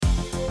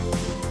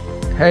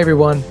Hey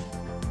everyone,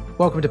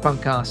 welcome to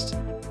Punkcast.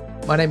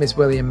 My name is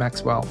William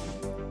Maxwell.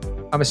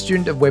 I'm a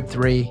student of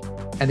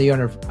Web3 and the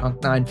owner of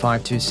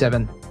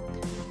Punk1163.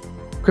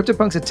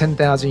 CryptoPunks are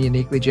 10,000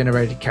 uniquely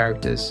generated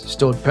characters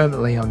stored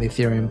permanently on the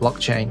Ethereum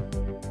blockchain.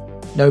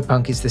 No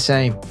punk is the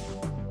same.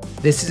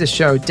 This is a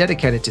show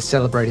dedicated to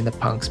celebrating the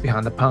punks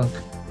behind the punk.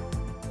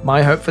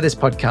 My hope for this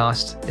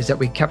podcast is that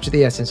we capture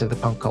the essence of the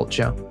punk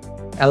culture,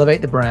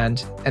 elevate the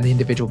brand and the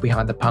individual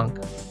behind the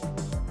punk.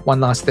 One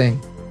last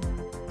thing.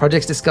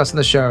 Projects discussed on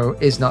the show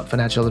is not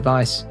financial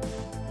advice.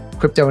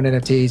 Crypto and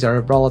NFTs are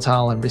a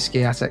volatile and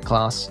risky asset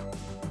class.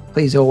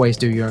 Please always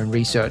do your own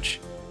research.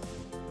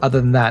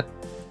 Other than that,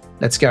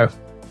 let's go.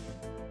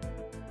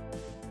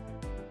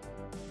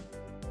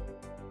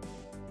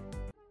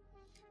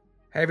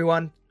 Hey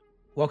everyone,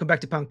 welcome back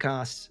to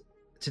Punkcast.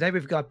 Today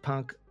we've got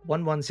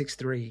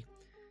Punk1163,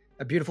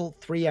 a beautiful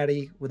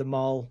 380 with a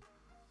mole,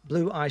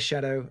 blue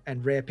eyeshadow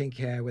and rare pink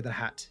hair with a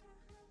hat.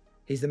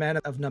 He's the man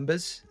of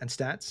numbers and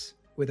stats,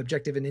 with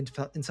objective and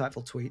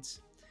insightful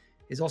tweets.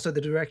 He's also the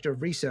director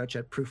of research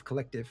at Proof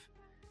Collective.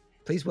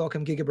 Please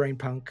welcome Gigabrain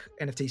Punk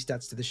NFT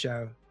Stats to the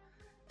show.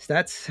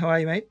 Stats, how are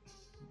you, mate?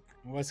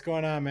 What's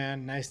going on,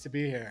 man? Nice to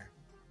be here.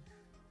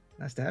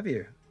 Nice to have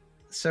you.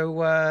 So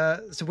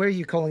where are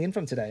you calling in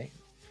from today?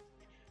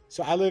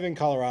 So I live in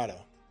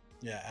Colorado.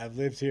 Yeah, I've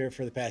lived here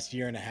for the past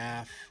year and a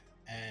half.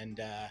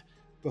 And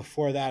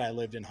before that, I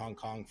lived in Hong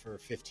Kong for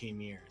 15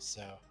 years.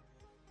 So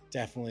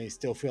definitely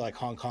still feel like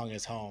Hong Kong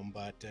is home,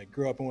 but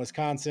grew up in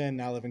Wisconsin,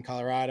 now live in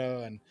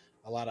Colorado, and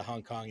a lot of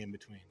Hong Kong in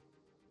between.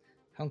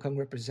 Hong Kong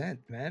represent,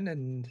 man.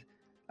 And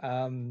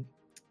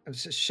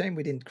it's a shame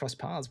we didn't cross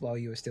paths while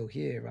you were still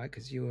here, right?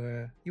 Because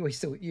you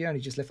only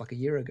just left like a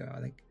year ago,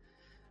 I think.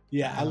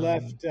 Yeah, I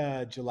left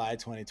July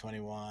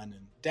 2021,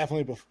 and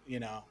definitely,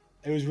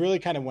 it was really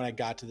kind of when I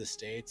got to the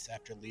States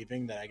after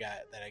leaving that I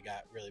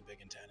got really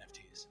big into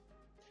NFTs.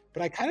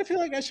 But I kind of feel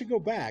like I should go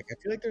back. I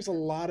feel like there's a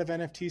lot of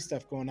NFT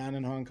stuff going on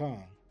in Hong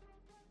Kong.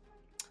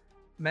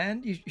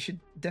 Man, you should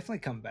definitely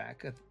come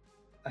back.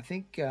 I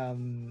think there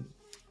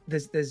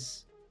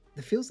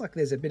feels like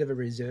there's a bit of a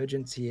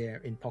resurgence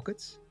here in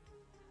pockets.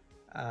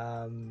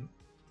 I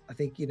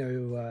think,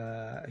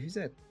 who's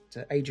that?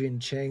 Adrian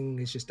Cheng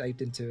is just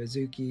aped into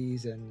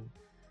Azuki's, and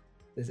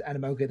there's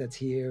Animoca that's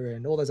here,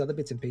 and all those other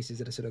bits and pieces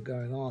that are sort of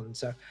going on.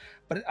 So,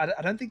 but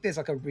I don't think there's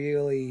like a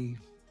really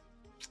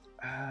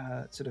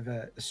sort of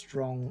a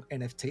strong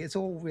NFT. It's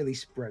all really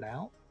spread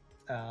out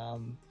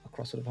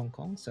across sort of Hong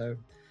Kong. So,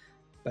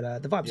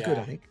 but the vibe's good.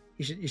 I think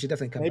you should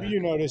definitely come. Maybe back. You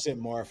notice it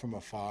more from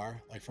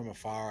afar. Like from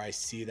afar, I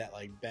see that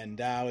like Ben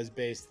Dow is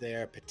based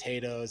there.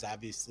 Potatoes,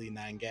 obviously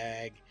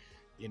 9gag.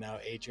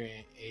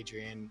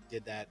 Adrian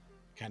did that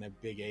kind of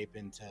big ape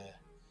into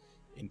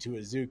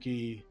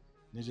Azuki.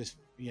 And it just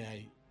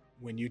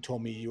when you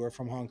told me you were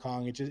from Hong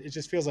Kong, it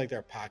just feels like there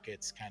are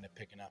pockets kind of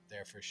picking up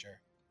there for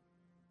sure.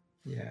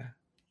 Yeah.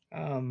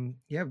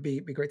 It'd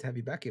be great to have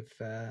you back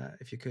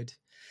if you could.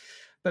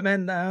 But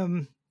man,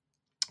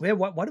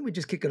 why don't we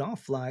just kick it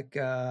off? Like,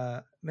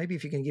 maybe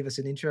if you can give us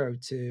an intro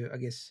to, I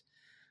guess,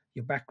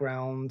 your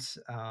background,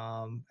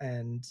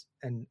 and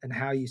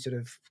how you sort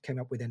of came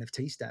up with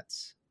NFT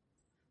stats.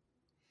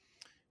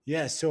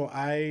 Yeah. So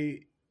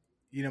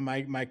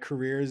my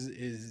career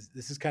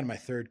this is kind of my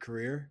third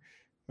career.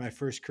 My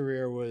first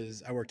career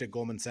was I worked at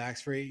Goldman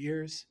Sachs for 8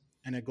 years,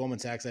 and at Goldman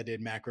Sachs I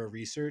did macro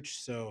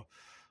research. So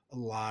a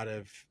lot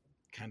of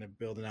kind of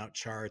building out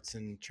charts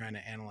and trying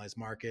to analyze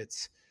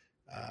markets.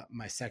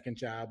 My second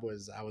job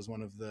was I was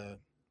one of the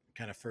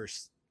kind of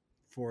first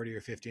 40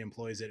 or 50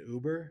 employees at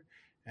Uber,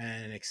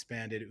 and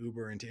expanded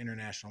Uber into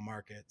international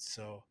markets.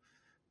 So,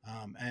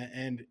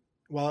 and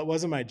while it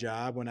wasn't my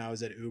job when I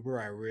was at Uber,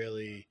 I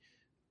really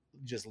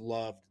just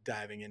loved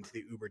diving into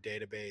the Uber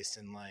database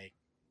and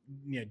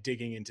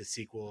digging into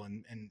SQL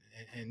and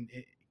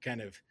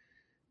kind of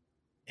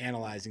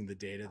analyzing the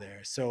data there.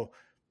 So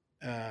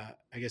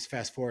I guess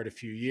fast forward a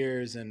few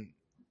years, and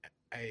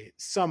I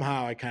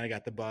kind of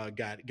got the bug,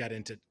 got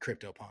into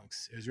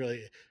CryptoPunks. I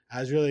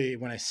was really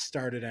when I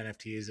started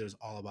NFTs, it was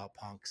all about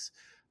punks.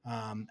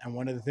 And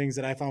one of the things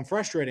that I found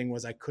frustrating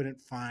was I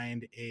couldn't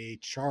find a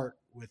chart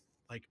with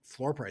like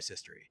floor price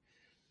history.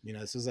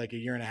 This was like a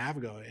year and a half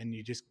ago, and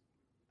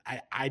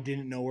I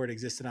didn't know where it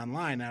existed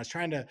online. And I was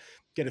trying to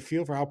get a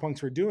feel for how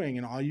punks were doing,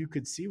 and all you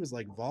could see was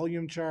like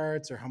volume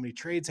charts or how many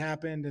trades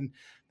happened. And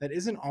that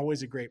isn't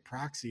always a great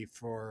proxy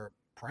for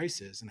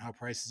prices and how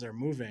prices are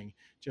moving.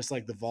 Just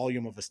like the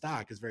volume of a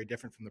stock is very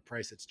different from the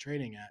price it's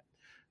trading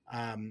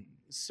at.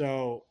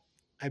 So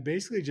I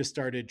basically just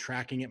started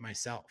tracking it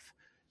myself,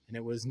 and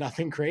it was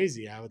nothing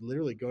crazy. I would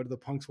literally go to the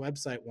punks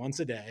website once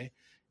a day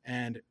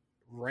and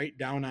write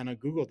down on a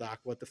Google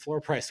Doc what the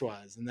floor price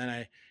was. And then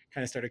I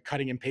kind of started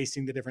cutting and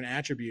pasting the different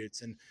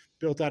attributes and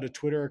built out a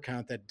Twitter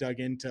account that dug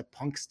into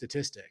punk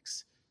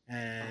statistics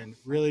and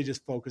really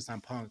just focused on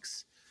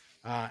punks.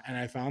 And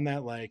I found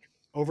that like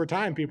over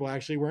time, people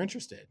actually were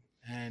interested.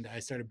 And I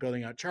started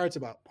building out charts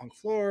about punk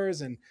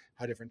floors and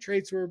how different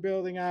traits were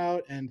building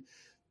out. And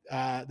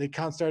the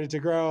account started to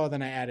grow.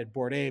 Then I added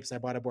Bored Apes. I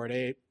bought a Bored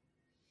Ape.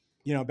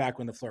 back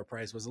when the floor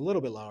price was a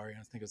little bit lower,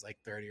 I think it was like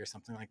 30 or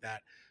something like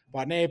that.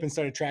 Bought an ape and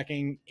started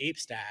tracking ape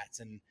stats.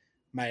 And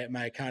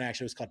my account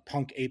actually was called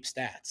Punk Ape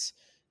Stats.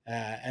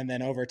 And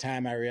then over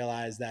time, I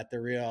realized that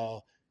there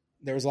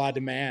was a lot of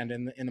demand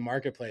in the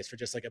marketplace for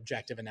just like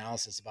objective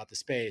analysis about the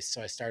space.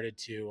 So I started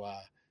to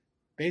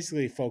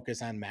basically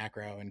focus on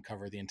macro and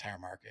cover the entire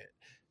market.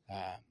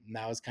 And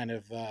that was kind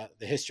of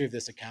the history of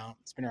this account.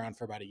 It's been around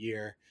for about a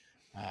year.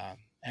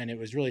 And it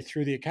was really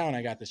through the account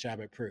I got this job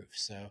at Proof.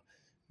 So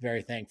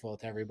very thankful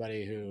to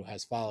everybody who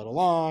has followed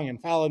along and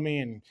followed me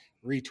and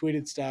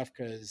retweeted stuff,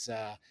 because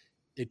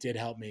it did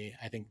help me,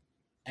 I think,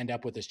 end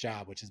up with this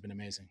job, which has been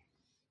amazing.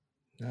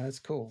 No, that's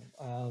cool.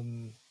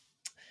 And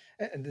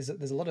there's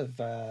a lot of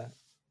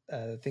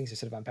things to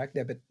sort of unpack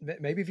there, but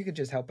maybe if you could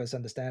just help us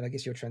understand, I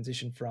guess, your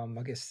transition from,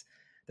 I guess,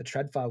 the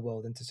TradFi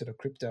world into sort of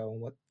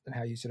crypto, and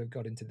how you sort of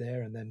got into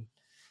there, and then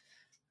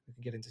we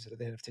can get into sort of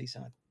the NFT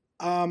side.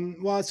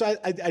 Well, so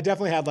I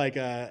definitely had like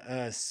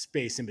a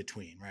space in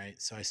between, right?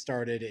 So I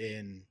started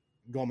in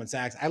Goldman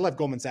Sachs. I left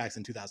Goldman Sachs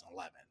in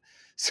 2011.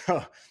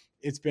 So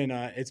it's been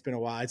a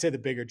while. I'd say the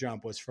bigger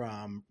jump was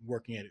from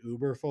working at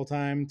Uber full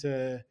time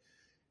to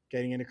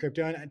getting into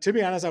crypto. And to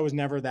be honest, I was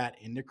never that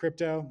into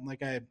crypto.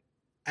 Like I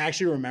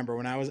actually remember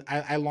when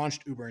I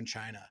launched Uber in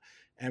China.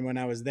 And when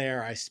I was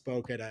there, I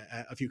spoke at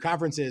a few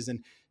conferences,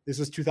 and this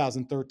was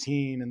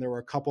 2013. And there were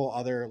a couple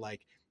other,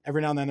 like,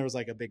 every now and then there was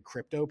like a big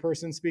crypto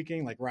person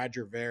speaking, like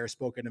Roger Ver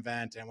spoke at an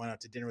event, and I went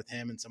out to dinner with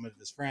him and some of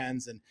his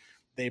friends. And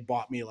they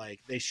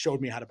showed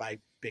me how to buy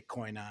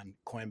Bitcoin on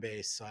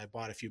Coinbase. So I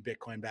bought a few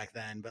Bitcoin back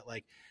then, but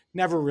like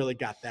never really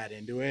got that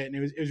into it. And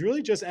it was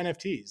really just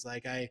NFTs.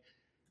 Like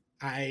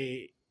I've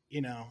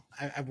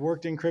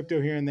worked in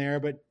crypto here and there,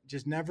 but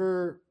just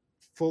never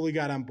fully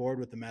got on board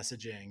with the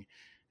messaging.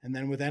 And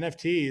then with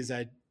NFTs,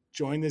 I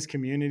joined this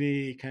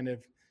community, kind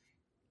of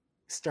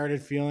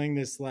started feeling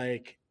this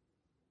like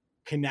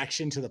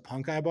connection to the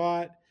punk I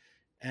bought.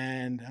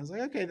 And I was like,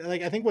 okay,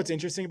 like I think what's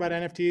interesting about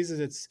NFTs is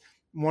it's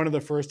one of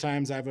the first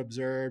times I've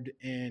observed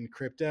in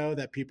crypto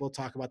that people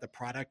talk about the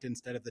product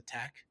instead of the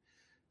tech.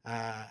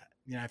 I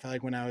felt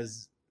like when I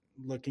was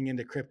looking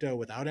into crypto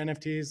without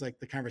NFTs, like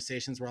the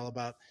conversations were all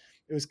about,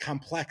 it was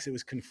complex, it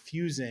was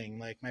confusing.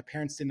 Like my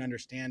parents didn't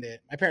understand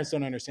it. My parents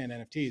don't understand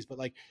NFTs, but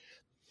like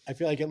I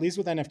feel like at least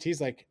with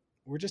NFTs, like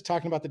we're just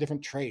talking about the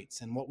different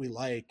traits and what we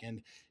like.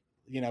 And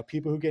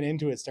people who get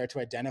into it start to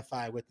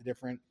identify with the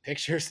different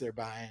pictures they're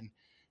buying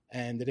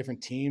and the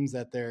different teams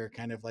that they're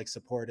kind of like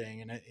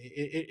supporting. And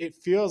it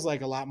feels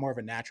like a lot more of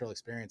a natural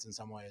experience in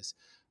some ways.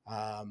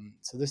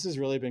 So this has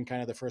really been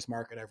kind of the first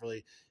market I've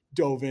really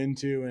dove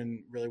into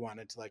and really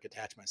wanted to like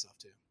attach myself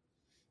to.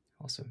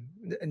 Awesome.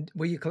 And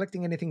were you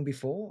collecting anything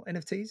before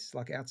NFTs,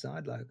 like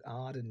outside, like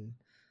art? And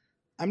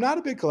I'm not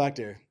a big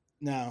collector,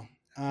 no.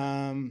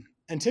 And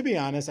to be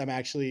honest, I'm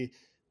actually,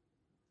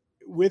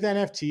 with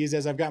NFTs,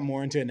 as I've got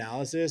more into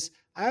analysis,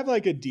 I have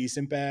like a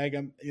decent bag.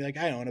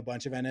 I own a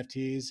bunch of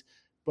NFTs,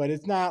 but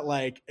it's not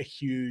like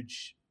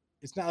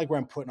it's not like where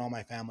I'm putting all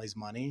my family's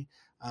money.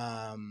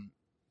 I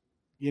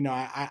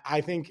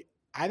think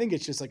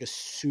it's just like a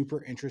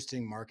super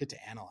interesting market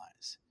to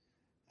analyze.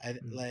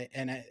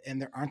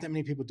 And there aren't that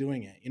many people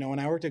doing it. When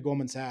I worked at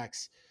Goldman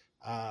Sachs,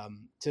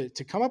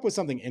 to come up with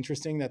something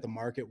interesting that the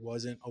market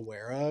wasn't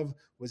aware of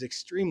was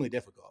extremely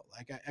difficult.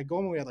 Like at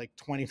Goldman, we had like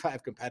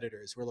 25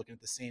 competitors who were looking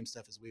at the same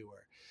stuff as we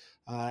were.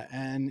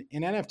 And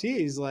in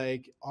NFTs,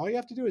 like all you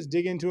have to do is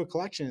dig into a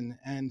collection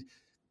and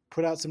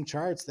put out some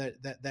charts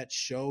that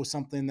show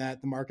something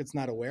that the market's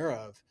not aware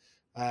of.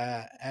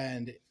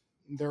 And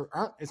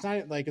it's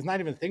not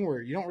even a thing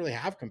where you don't really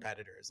have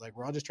competitors. Like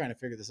we're all just trying to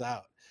figure this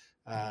out.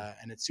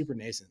 And it's super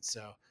nascent.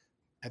 So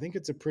I think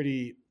it's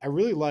I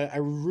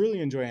really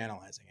enjoy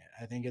analyzing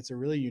it. I think it's a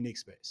really unique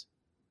space.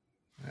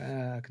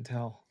 I can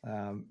tell.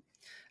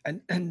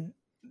 And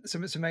so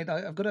mate,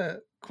 I've got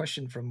a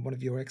question from one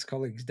of your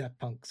ex-colleagues, Dat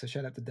Punk. So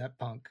shout out to Dat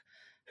Punk,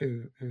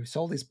 who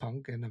sold his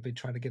punk, and I've been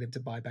trying to get him to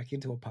buy back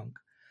into a punk.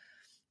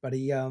 But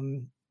he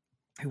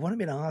wanted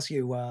me to ask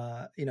you,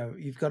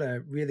 you've got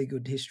a really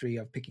good history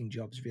of picking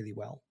jobs really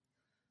well.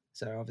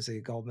 So obviously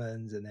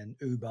Goldman's and then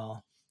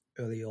Uber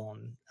early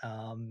on.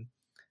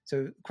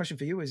 So question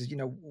for you is,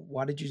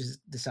 why did you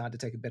decide to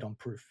take a bet on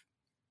Proof?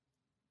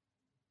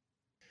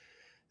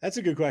 That's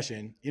a good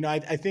question.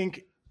 I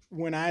think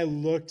when I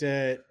looked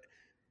at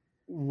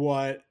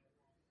what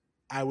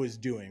I was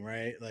doing,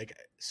 right? Like,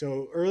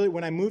 so early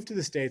when I moved to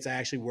the States, I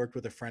actually worked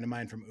with a friend of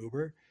mine from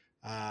Uber.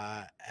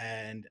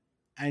 And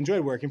I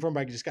enjoyed working for him, but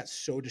I just got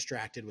so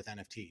distracted with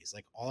NFTs.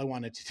 Like all I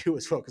wanted to do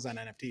was focus on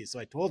NFTs. So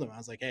I told him, I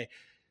was like, hey,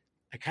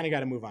 I kind of got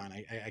to move on.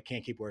 I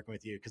can't keep working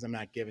with you because I'm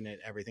not giving it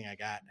everything I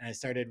got. And I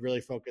started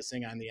really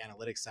focusing on the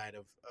analytics side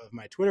of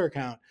my Twitter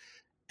account.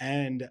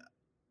 And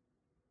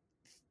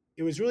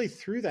it was really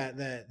through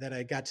that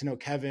I got to know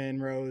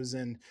Kevin Rose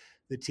and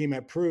the team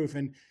at Proof.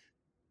 And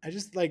I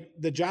just like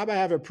the job I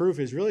have at Proof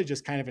is really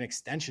just kind of an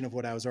extension of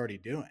what I was already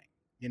doing.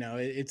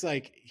 It's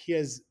like he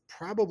has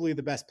probably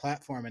the best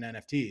platform in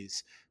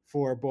NFTs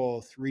for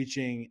both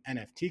reaching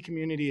NFT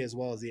community as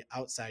well as the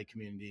outside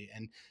community.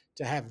 And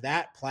to have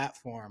that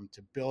platform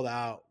to build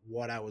out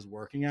what I was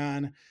working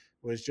on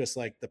was just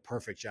like the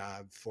perfect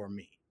job for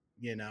me,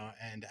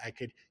 and I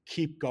could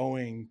keep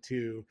going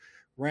to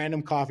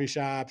random coffee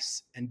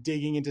shops and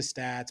digging into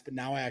stats, but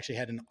now I actually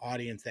had an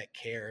audience that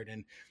cared,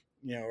 and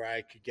where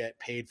I could get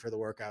paid for the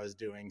work I was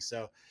doing.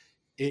 So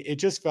it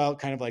just felt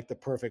kind of like the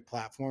perfect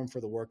platform for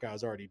the work I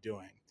was already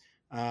doing.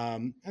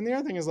 And the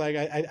other thing is, like,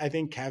 I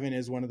think Kevin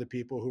is one of the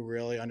people who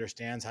really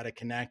understands how to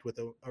connect with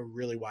a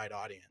really wide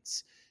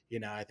audience.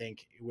 I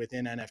think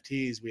within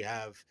NFTs, we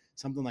have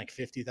something like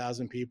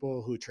 50,000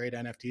 people who trade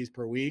NFTs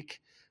per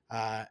week.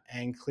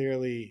 And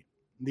clearly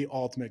the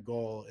ultimate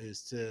goal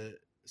is to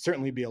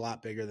certainly be a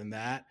lot bigger than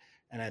that.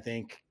 And I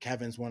think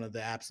Kevin's one of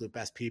the absolute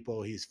best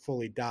people. He's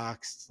fully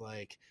doxxed.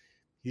 Like,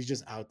 he's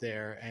just out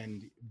there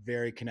and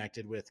very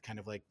connected with kind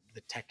of like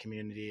the tech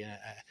community.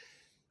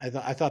 And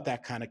I thought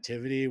that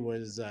connectivity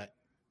was,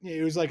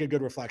 it was like a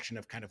good reflection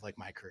of kind of like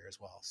my career as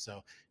well.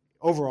 So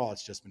overall,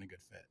 it's just been a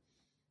good fit.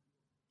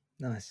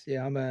 Nice.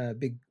 Yeah, I'm a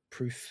big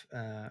Proof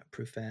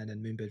fan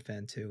and Moonbird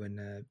fan too, and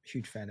a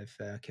huge fan of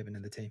Kevin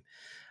and the team.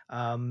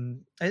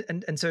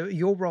 And so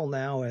your role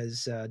now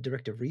as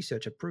director of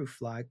research at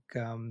Proof, like,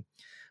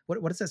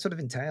 what does that sort of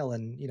entail,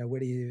 and where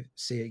do you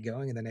see it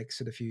going in the next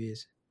sort of few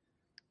years?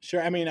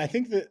 Sure. I mean, I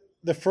think that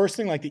the first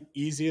thing, like the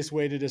easiest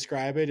way to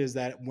describe it, is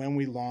that when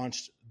we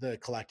launched the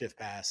Collective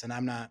Pass, and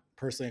I'm not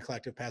personally a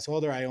Collective Pass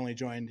holder, I only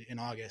joined in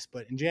August,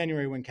 but in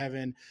January when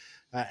Kevin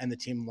and the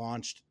team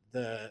launched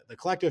the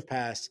Collective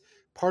Pass,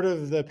 part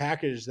of the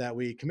package that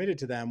we committed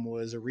to them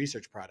was a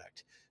research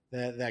product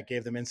that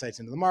gave them insights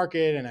into the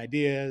market and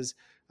ideas.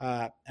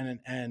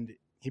 And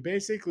he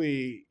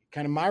basically,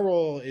 kind of, my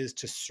role is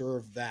to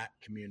serve that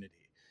community.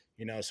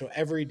 So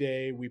every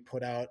day we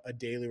put out a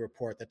daily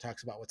report that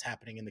talks about what's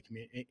happening in the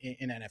community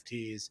in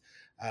NFTs.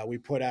 We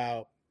put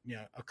out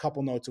a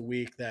couple notes a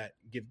week that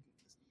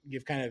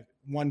give kind of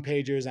one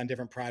pagers on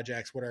different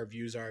projects, what our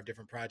views are of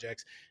different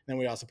projects. And then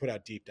we also put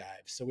out deep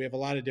dives. So we have a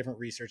lot of different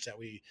research that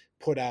we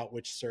put out,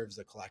 which serves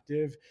the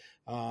collective.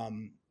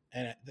 And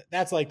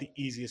that's like the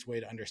easiest way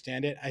to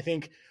understand it. I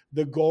think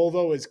the goal,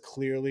 though, is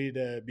clearly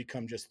to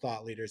become just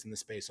thought leaders in the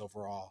space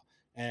overall.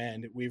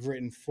 And we've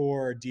written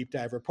 4 deep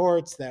dive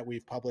reports that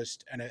we've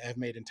published and have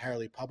made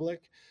entirely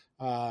public.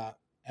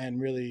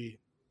 And really,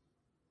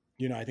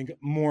 I think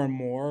more and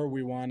more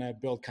we want to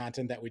build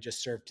content that we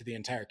just serve to the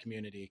entire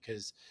community,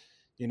 because,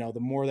 the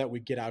more that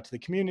we get out to the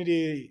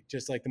community,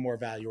 just like the more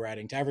value we're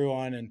adding to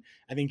everyone. And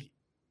I think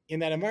in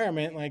that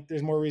environment, like,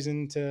 there's more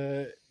reason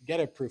to get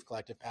a Proof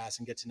Collective Pass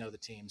and get to know the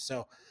team.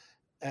 So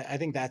I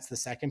think that's the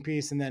second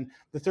piece. And then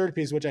the third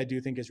piece, which I do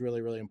think is really,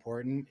 really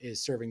important,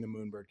 is serving the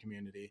Moonbird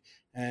community.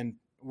 And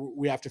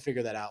we have to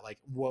figure that out. Like,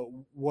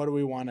 what do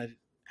we want to,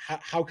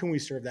 how can we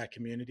serve that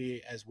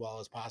community as well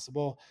as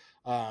possible?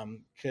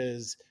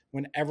 Because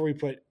whenever we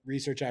put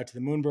research out to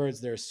the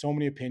Moonbirds, there's so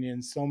many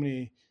opinions, so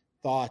many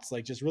thoughts,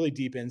 like just really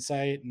deep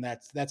insight. And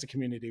that's a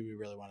community we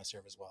really want to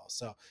serve as well.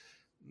 So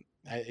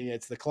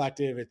it's the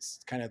collective, it's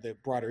kind of the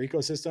broader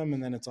ecosystem,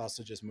 and then it's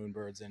also just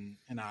Moonbirds and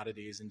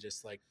oddities and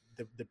just like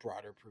the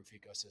broader Proof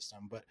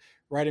ecosystem, but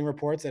writing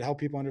reports that help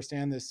people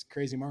understand this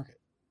crazy market.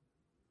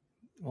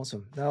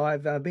 Awesome. No,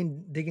 I've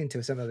been digging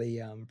into some of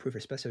the Proof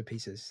Espresso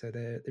pieces, so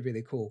they're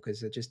really cool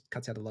because it just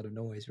cuts out a lot of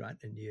noise, right?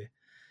 And you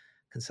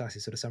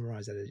concisely sort of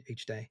summarize that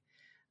each day.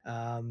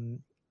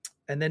 And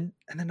then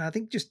I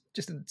think just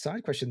a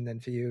side question then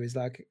for you is,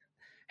 like,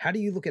 how do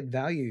you look at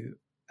value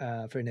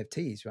for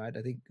NFTs, right?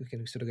 I think we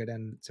can sort of go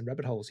down some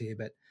rabbit holes here,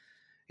 but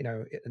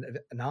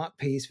an art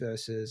piece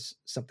versus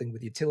something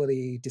with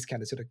utility,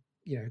 discounted sort of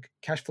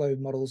cash flow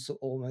models,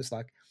 almost,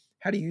 like,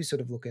 how do you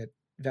sort of look at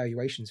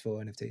valuations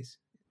for NFTs?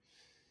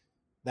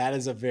 That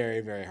is a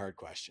very, very hard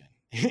question.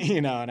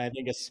 And I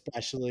think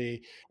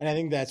and I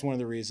think that's one of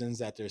the reasons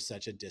that there's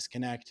such a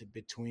disconnect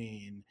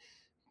between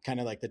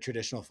kind of like the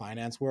traditional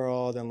finance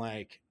world and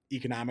like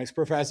economics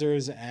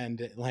professors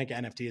and like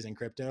NFTs and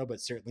crypto, but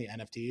certainly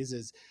NFTs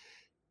is,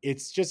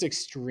 it's just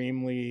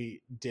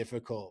extremely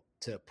difficult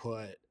to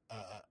put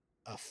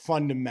a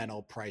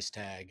fundamental price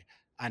tag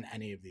on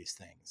any of these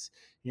things.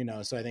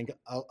 So I think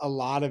a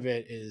lot of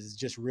it is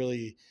just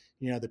really,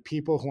 the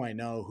people who I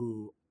know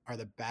who are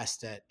the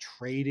best at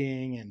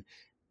trading and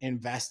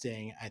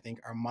investing, I think,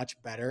 are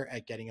much better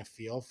at getting a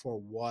feel for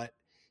what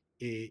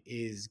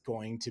is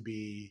going to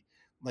be,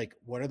 like,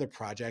 what are the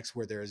projects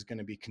where there's going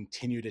to be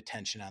continued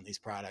attention on these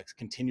products,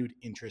 continued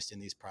interest in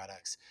these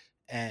products,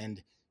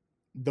 and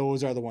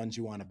those are the ones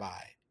you want to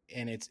buy.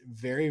 And it's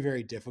very,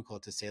 very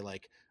difficult to say,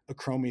 like, a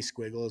Chromie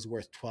squiggle is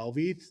worth 12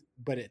 ETH,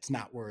 but it's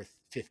not worth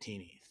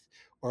 15 ETH,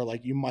 or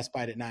like you must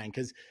buy it at 9,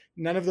 because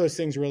none of those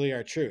things really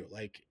are true.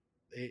 Like,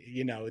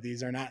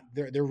 these are not,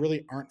 there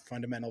really aren't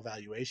fundamental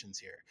valuations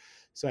here.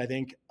 So I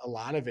think a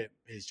lot of it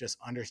is just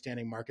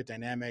understanding market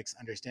dynamics,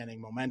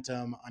 understanding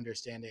momentum,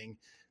 understanding,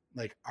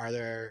 like, are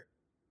there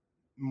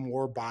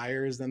more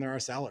buyers than there are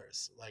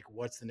sellers? Like,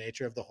 what's the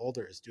nature of the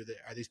holders?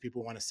 Are these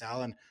people who want to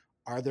sell? And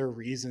are there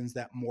reasons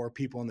that more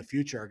people in the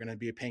future are going to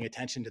be paying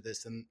attention to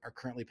this than are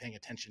currently paying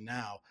attention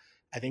now?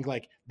 I think,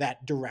 like,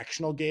 that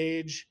directional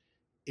gauge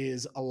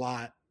is a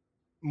lot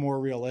more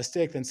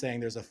realistic than saying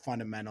there's a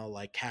fundamental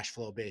like cash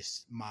flow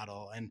based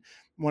model. And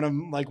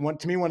one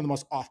to me, one of the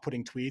most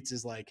off-putting tweets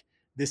is like,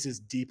 this is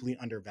deeply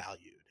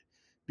undervalued,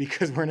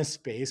 because we're in a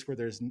space where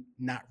there's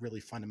not really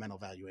fundamental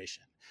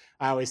valuation.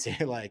 I always say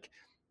like,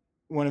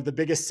 one of the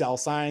biggest sell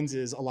signs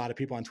is a lot of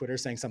people on Twitter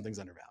saying something's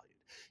undervalued.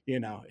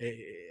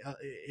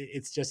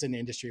 It's just an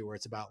industry where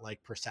it's about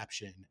like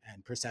perception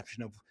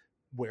of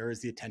where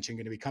is the attention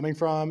going to be coming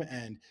from,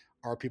 and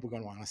are people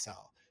going to want to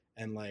sell?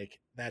 And like,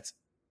 that's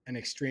an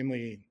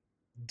extremely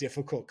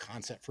difficult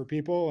concept for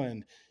people,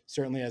 and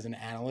certainly as an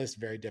analyst,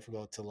 very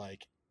difficult to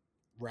like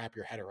wrap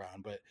your head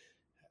around. But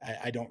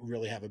I don't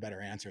really have a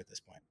better answer at this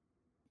point.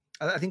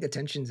 I think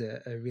attention's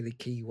a really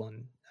key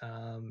one,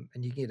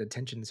 and you can get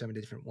attention in so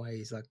many different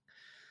ways. Like,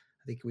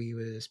 I think we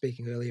were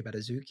speaking earlier about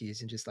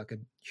Azuki's, and just like a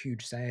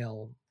huge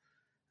sale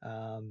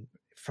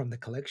from the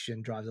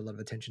collection drives a lot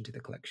of attention to the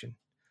collection.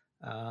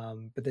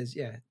 But there's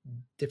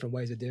different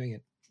ways of doing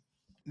it.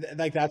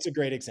 Like, that's a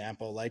great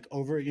example. Like,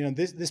 over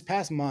this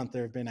past month,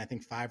 there have been, I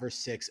think, 5 or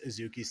 6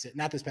 Azuki,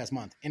 not this past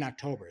month, in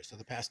October, so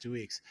the past 2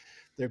 weeks,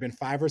 there have been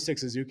 5 or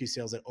 6 Azuki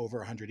sales at over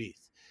 100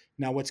 ETH.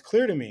 Now, what's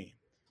clear to me,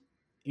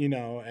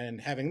 and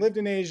having lived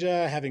in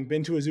Asia, having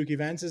been to Azuki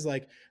events, is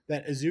like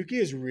that Azuki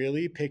is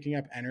really picking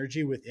up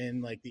energy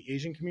within like the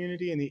Asian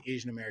community and the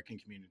Asian American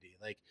community.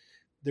 Like,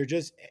 they're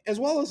just, as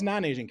well as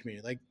non-Asian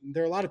community. Like,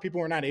 there are a lot of people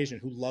who are not Asian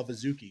who love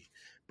Azuki,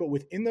 but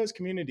within those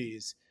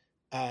communities,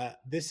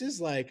 this is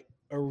like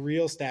a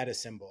real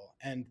status symbol.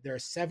 And there are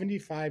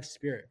 95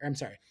 spirits.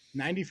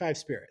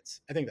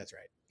 I think that's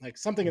right. Like,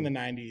 something in the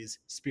 90s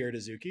spirit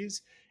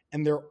Azukis,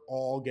 and they're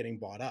all getting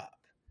bought up.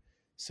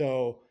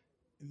 So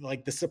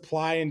like, the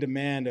supply and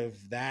demand of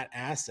that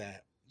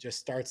asset just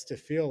starts to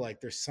feel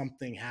like there's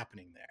something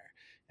happening there.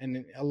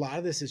 And a lot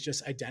of this is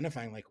just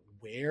identifying like,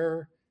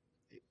 where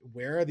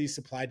are these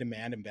supply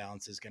demand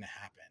imbalances going to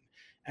happen?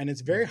 And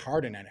it's very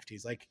hard in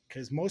NFTs, like,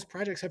 because most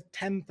projects have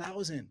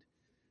 10,000.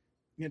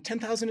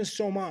 10,000 is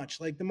so much.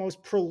 Like, the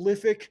most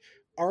prolific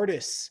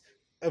artists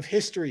of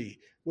history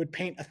would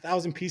paint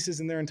 1,000 pieces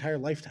in their entire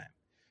lifetime,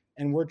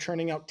 and we're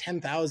churning out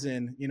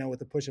 10,000, with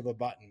the push of a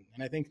button.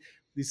 And I think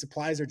these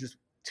supplies are just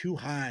too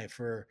high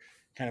for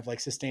kind of like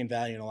sustained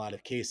value in a lot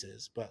of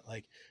cases. But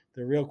like,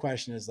 the real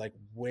question is like,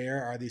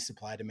 where are these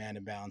supply demand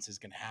imbalances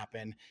going to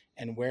happen,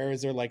 and where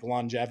is there like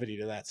longevity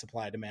to that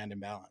supply demand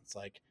imbalance?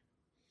 Like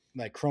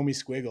Chromie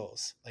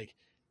squiggles, like,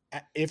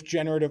 if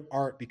generative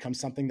art becomes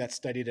something that's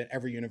studied at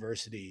every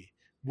university,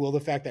 will the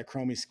fact that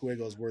Chromie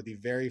squiggles were the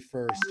very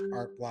first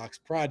art blocks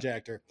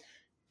project, or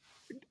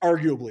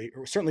arguably,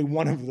 or certainly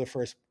one of the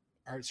first,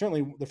 or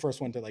certainly the first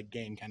one to like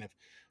gain kind of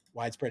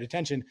widespread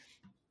attention,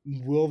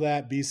 will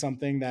that be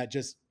something that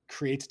just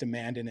creates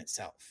demand in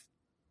itself?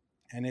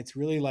 And it's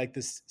really like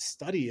this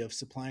study of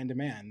supply and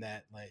demand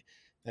that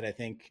I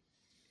think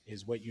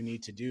is what you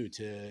need to do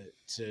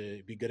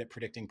to be good at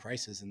predicting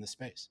prices in this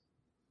space.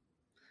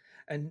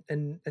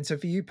 And so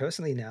for you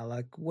personally now,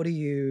 like,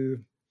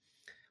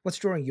 what's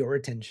drawing your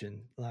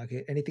attention? Like,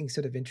 anything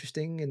sort of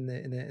interesting in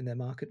the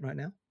market right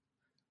now?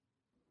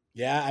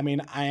 Yeah, I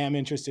mean, I am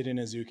interested in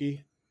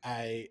Azuki.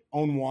 I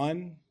own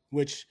one,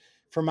 which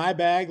for my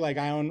bag, like,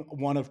 I own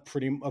one of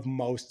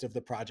most of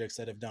the projects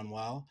that have done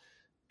well.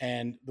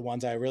 And the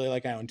ones I really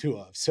like, I own 2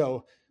 of.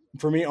 So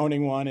for me,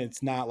 owning one,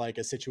 it's not like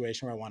a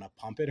situation where I want to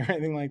pump it or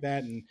anything like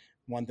that. And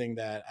one thing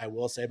that I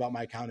will say about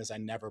my account is I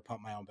never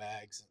pump my own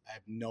bags. I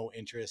have no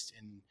interest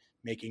in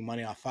making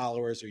money off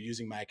followers or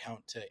using my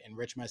account to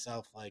enrich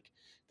myself. Like,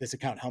 this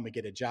account helped me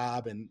get a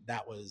job, and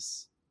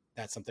that's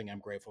something I'm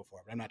grateful for,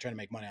 but I'm not trying to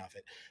make money off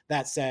it.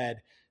 That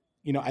said,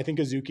 I think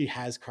Azuki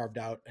has carved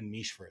out a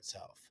niche for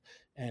itself.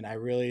 And I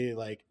really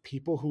like,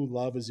 people who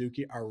love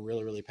Azuki are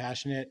really, really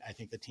passionate. I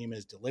think the team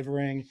is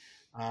delivering.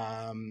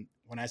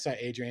 When I saw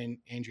Adrian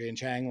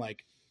Chang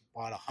like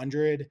bought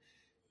 100,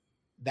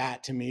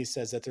 that to me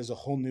says that there's a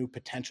whole new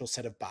potential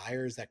set of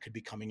buyers that could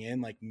be coming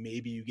in. Like,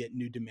 maybe you get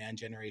new demand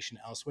generation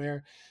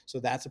elsewhere. So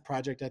that's a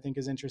project I think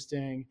is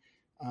interesting.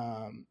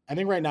 I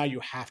think right now you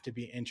have to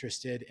be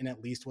interested in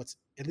at least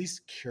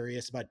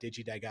curious about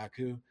Digi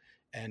Daigaku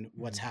and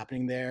what's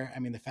happening there. I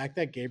mean, the fact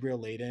that Gabriel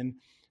Layden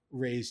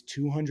raised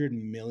 $200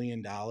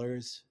 million,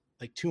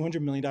 like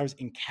 $200 million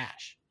in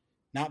cash,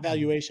 not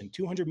valuation,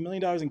 $200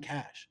 million in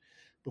cash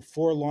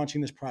before launching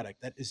this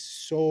product, that is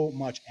so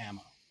much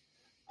ammo.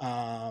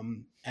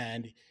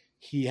 And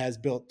he has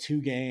built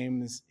 2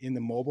 games in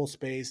the mobile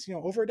space,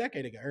 over a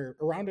decade ago, or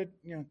around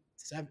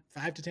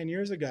 5 to 10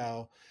 years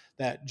ago,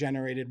 that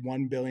generated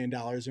 $1 billion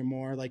or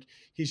more. Like,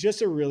 he's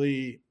just a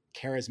really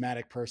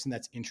charismatic person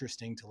that's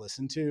interesting to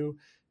listen to,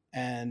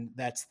 and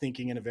that's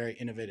thinking in a very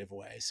innovative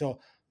way. So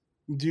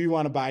do you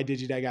want to buy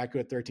Digi Daigaku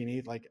at 13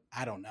 ETH? Like,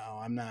 I don't know.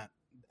 I'm not,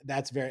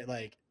 that's very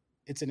like,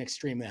 it's an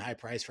extremely high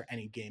price for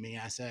any gaming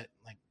asset.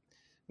 Like,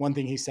 one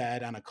thing he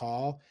said on a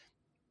call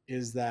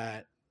is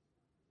that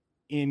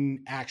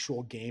in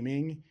actual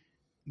gaming,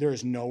 there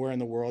is nowhere in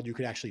the world you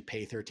could actually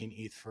pay 13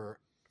 ETH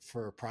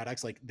for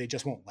products. Like, they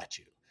just won't let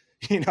you.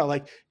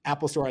 like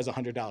Apple Store has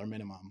 $100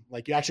 minimum.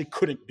 Like you actually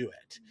couldn't do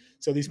it.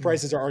 So these Mm.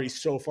 prices are already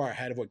so far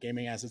ahead of what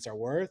gaming assets are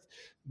worth.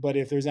 But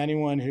if there's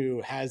anyone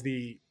who has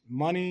the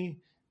money,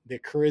 the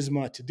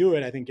charisma to do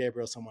it, I think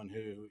Gabriel's someone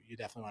who you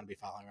definitely want to be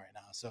following right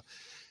now. So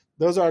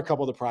those are a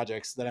couple of the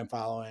projects that I'm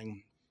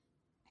following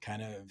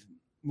kind of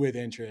with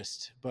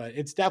interest, but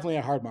it's definitely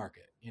a hard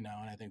market, and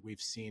I think we've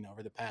seen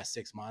over the past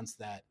 6 months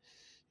that,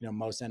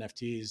 most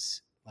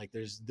NFTs, like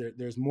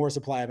there's more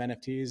supply of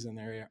NFTs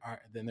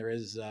than there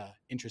is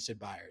interested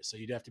buyers. So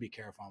you'd have to be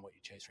careful on what you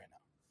chase right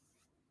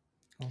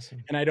now.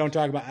 Awesome. And I don't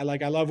talk about, I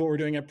love what we're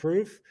doing at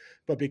Proof,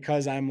 but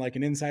because I'm like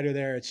an insider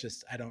there, it's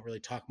just, I don't really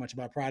talk much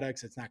about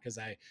products. It's not because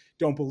I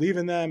don't believe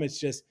in them. It's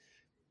just,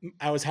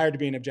 I was hired to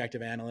be an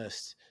objective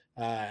analyst.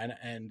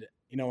 And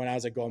when I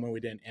was at Goldman, we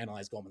didn't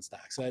analyze Goldman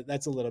stocks. So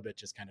that's a little bit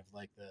just kind of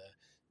like the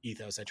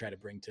ethos I try to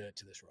bring to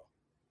this role.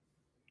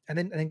 And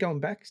then going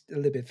back a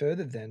little bit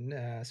further, then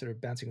sort of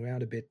bouncing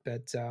around a bit,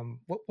 but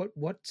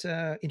what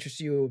interests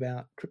you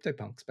about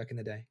CryptoPunks back in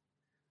the day?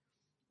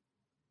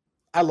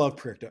 I love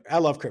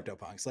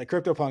CryptoPunks. Like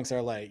CryptoPunks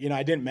are like,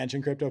 I didn't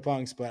mention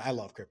CryptoPunks, but I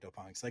love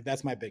CryptoPunks. Like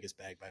that's my biggest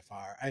bag by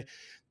far. I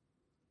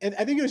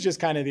think it was just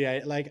kind of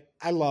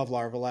I love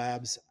Larva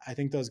Labs. I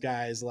think those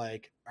guys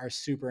like are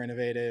super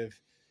innovative.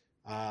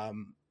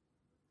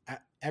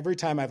 Every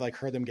time I've like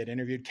heard them get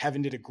interviewed,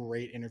 Kevin did a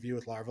great interview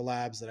with Larva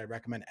Labs that I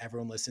recommend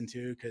everyone listen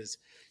to because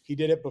he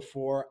did it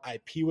before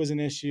IP was an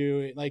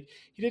issue. Like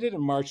he did it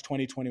in March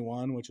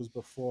 2021, which was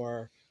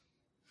before,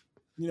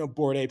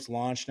 Bored Apes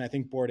launched. And I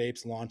think Bored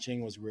Apes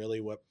launching was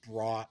really what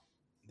brought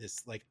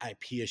this like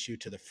IP issue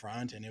to the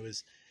front. And it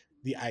was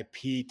the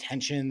IP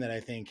tension that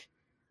I think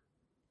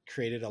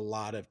created a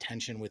lot of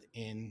tension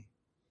within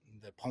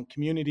the punk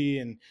community.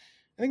 And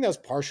I think that was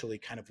partially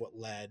kind of what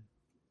led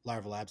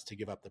Larva Labs to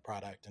give up the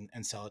product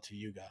and sell it to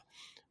Yuga.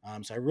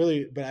 So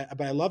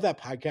I love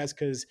that podcast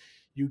because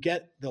you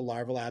get the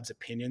Larva Labs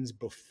opinions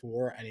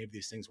before any of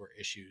these things were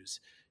issues.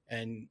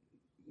 And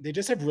they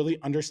just have really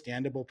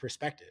understandable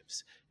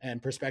perspectives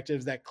and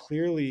perspectives that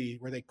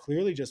where they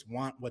clearly just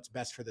want what's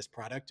best for this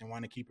product and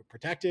want to keep it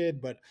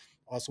protected, but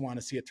also want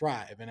to see it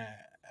thrive. And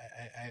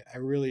I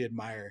really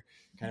admire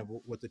kind of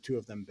what the two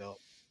of them built.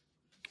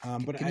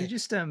 But can you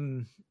just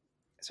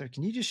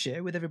can you just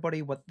share with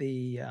everybody what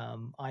the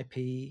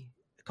IP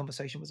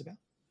conversation was about?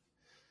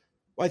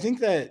 Well, I think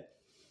that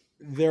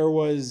there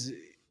were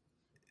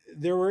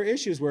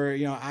issues where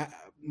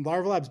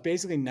Larva Labs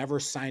basically never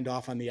signed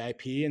off on the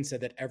IP and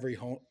said that every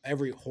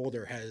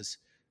holder has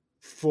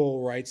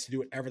full rights to do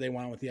whatever they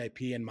want with the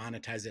IP and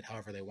monetize it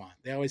however they want.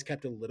 They always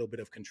kept a little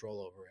bit of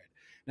control over it.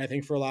 And I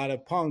think for a lot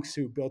of punks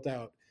who built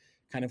out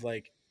kind of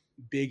like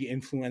big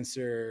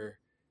influencer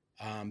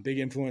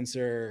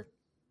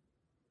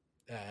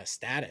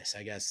status,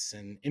 I guess,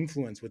 and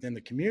influence within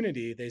the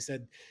community, they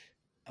said,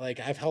 like,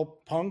 I've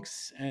helped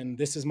punks and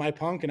this is my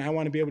punk and I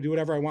want to be able to do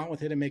whatever I want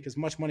with it and make as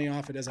much money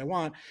off it as I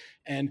want.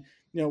 And,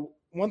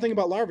 one thing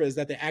about Larva is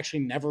that they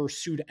actually never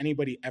sued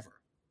anybody ever.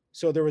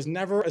 So there was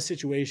never a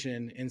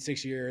situation in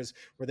 6 years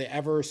where they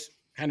ever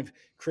kind of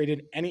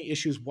created any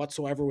issues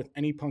whatsoever with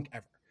any punk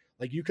ever.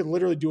 Like you could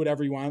literally do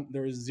whatever you want.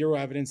 There was zero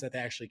evidence that they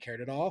actually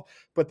cared at all,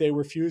 but they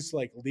refused to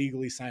like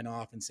legally sign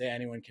off and say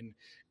anyone can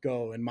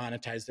go and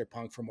monetize their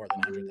punk for more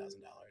than $100,000.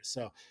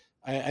 So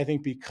I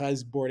think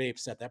because Bored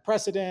Apes set that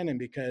precedent and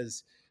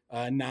because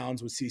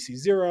Nouns with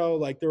CC0,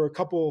 like there were a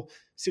couple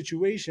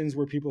situations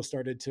where people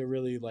started to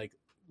really like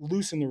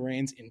loosen the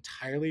reins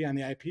entirely on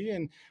the IP.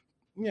 And,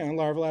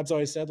 Larva Labs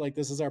always said like,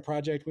 this is our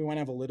project. We want to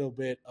have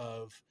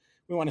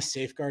we want to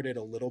safeguard it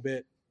a little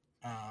bit.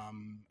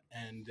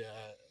 And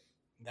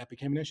that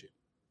became an issue.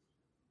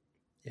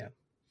 Yeah,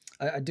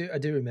 I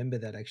do remember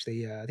that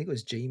actually. I think it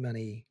was G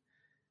Money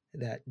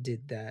that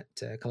did that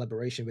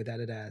collaboration with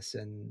Adidas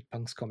and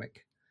Punk's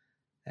comic,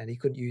 and he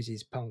couldn't use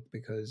his punk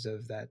because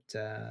of that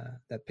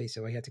piece.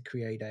 So he had to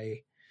create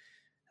a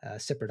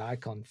separate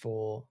icon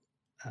for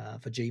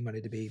G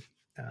Money to be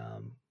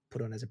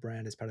put on as a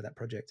brand as part of that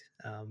project.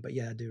 But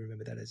yeah, I do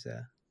remember that as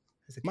a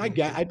my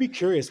guess. I'd be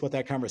curious what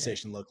that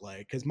conversation looked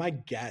like because my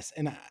guess,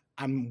 and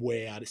I'm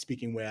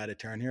speaking way out of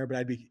turn here,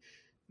 but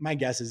my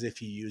guess is if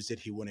he used it,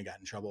 he wouldn't have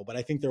gotten in trouble. But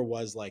I think there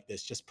was like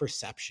this just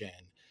perception.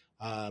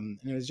 And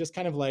it was just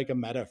kind of like a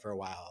meta for a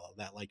while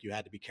that like you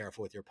had to be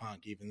careful with your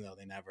punk, even though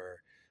they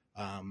never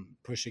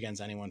pushed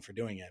against anyone for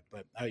doing it.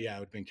 But yeah, I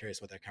would have been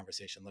curious what that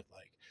conversation looked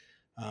like.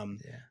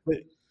 But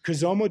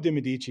Kuzomo de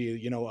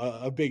Medici,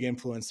 a big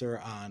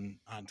influencer on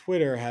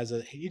Twitter,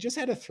 he just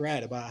had a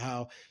thread about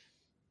how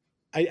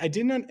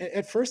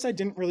at first I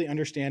didn't really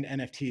understand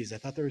NFTs. I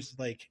thought there was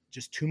like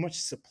just too much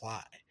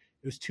supply.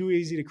 It was too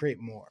easy to create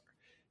more.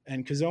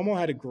 And Kuzomo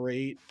had a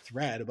great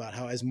thread about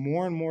how as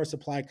more and more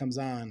supply comes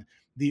on,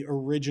 the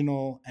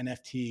original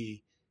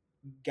NFT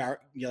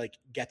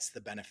gets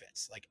the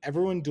benefits. Like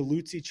everyone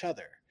dilutes each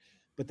other,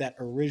 but that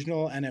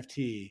original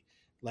NFT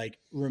like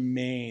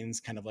remains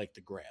kind of like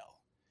the grail.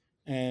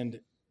 And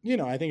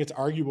I think it's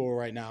arguable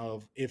right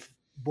now if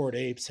Bored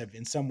Apes have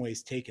in some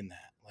ways taken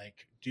that.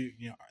 Like,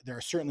 there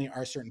are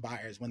certain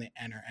buyers when they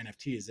enter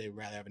NFTs, they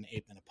rather have an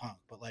ape than a punk.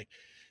 But like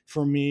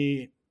for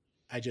me,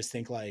 I just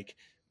think like,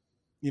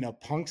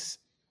 punks,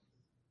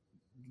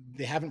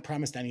 they haven't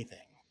promised anything.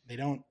 They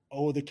don't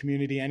owe the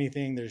community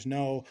anything. There's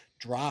no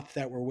drop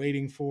that we're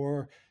waiting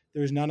for.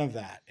 There's none of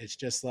that. It's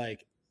just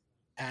like,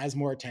 as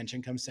more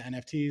attention comes to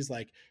NFTs,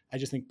 like I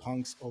just think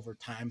punks over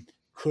time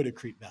could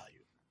accrete value.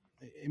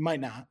 It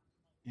might not,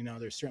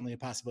 there's certainly a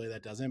possibility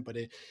that doesn't, but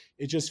it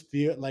just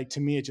feel like, to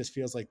me, it just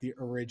feels like the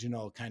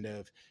original kind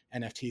of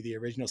NFT, the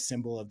original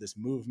symbol of this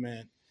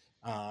movement,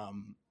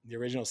 the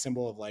original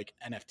symbol of like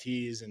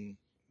NFTs. And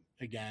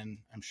again,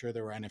 I'm sure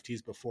there were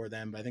NFTs before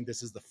them, but I think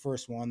this is the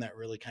first one that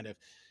really kind of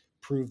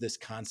proved this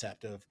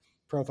concept of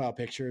profile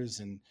pictures.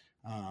 And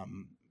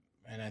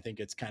I think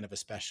it's kind of a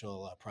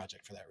special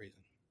project for that reason.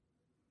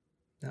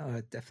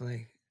 No,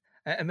 definitely.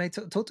 And mate,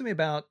 talk to me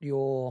about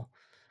more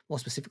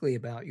specifically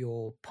about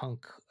your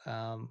Punk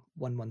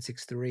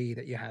 1163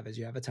 that you have as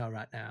your avatar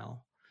right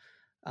now.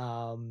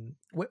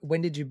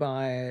 When did you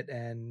buy it,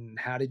 and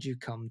how did you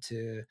come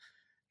to,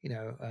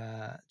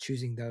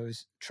 choosing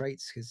those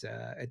traits? Because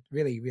it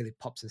really, really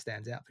pops and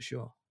stands out for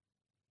sure.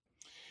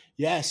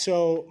 Yeah,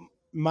 so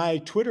my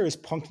Twitter is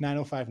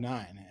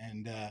Punk9059,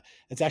 and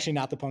it's actually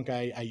not the punk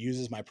I use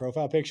as my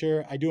profile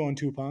picture. I do own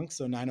two punks,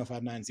 so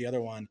 9059 is the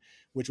other one,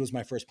 which was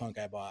my first punk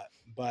I bought.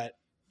 But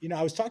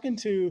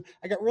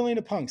I got really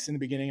into punks in the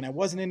beginning, and I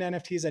wasn't into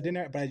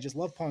NFTs. But I just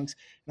love punks.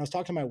 And I was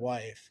talking to my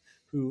wife,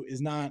 who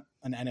is not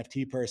an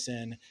NFT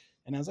person,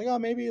 and I was like, oh,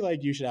 maybe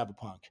like you should have a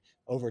punk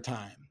over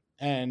time.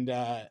 And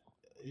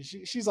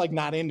she's like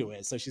not into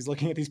it. So she's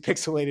looking at these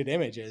pixelated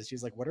images.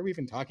 She's like, what are we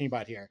even talking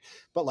about here?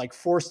 But like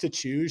forced to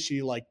choose,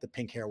 she liked the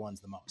pink hair ones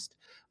the most.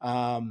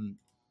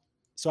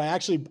 So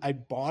I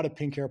bought a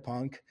pink hair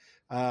punk,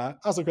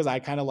 also because I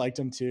kind of liked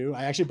him too.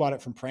 I actually bought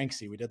it from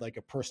Pranksy. We did like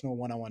a personal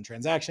one-on-one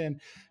transaction,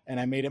 and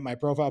I made it my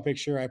profile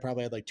picture. I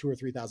probably had like 2,000 or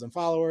 3,000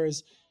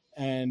 followers,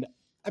 and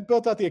I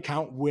built out the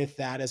account with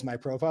that as my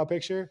profile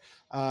picture.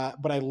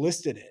 But I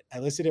listed it. I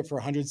listed it for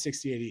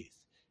 168 ETH,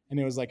 and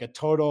it was like a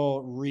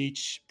total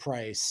reach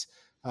price.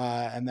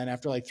 And then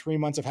after like 3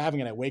 months of having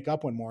it, I wake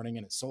up one morning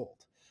and it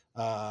sold.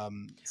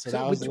 So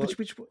that was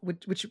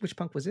which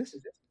punk was this?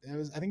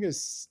 I think it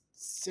was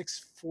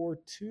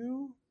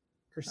 642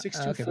 or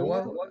 624. Okay, but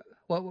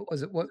what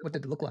was it? What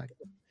did it look like?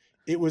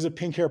 It was a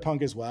pink hair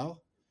punk as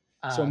well.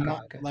 So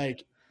okay.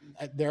 like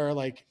there are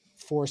like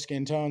 4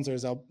 skin tones.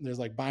 There's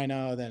like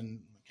bino,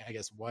 then I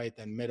guess white,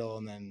 then middle,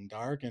 and then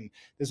dark. And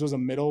this was a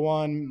middle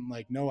one,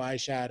 like no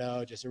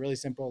eyeshadow, just a really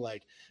simple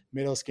like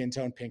middle skin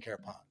tone pink hair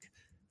punk.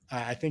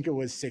 I think it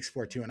was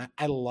 642, and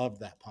I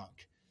loved that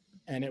punk.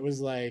 And it was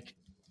like,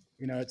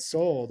 it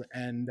sold,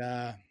 and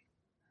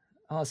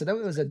so that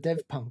was a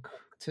dev punk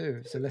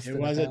too. So it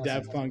was a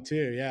dev punk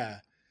too, yeah.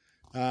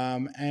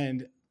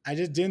 And I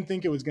just didn't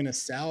think it was going to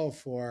sell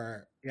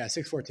for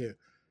 642.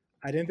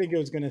 I didn't think it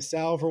was going to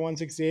sell for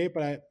 168,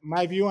 but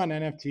my view on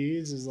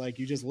NFTs is like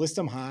you just list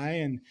them high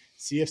and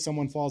see if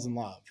someone falls in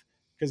love.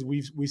 Because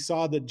we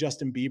saw the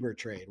Justin Bieber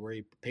trade where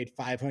he paid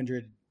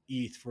 500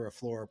 ETH for a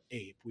floor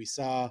ape. We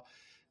saw,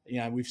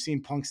 we've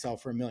seen punk sell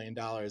for $1 million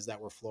that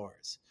were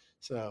floors.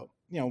 So,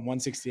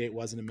 168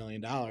 wasn't $1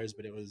 million,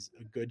 but it was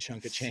a good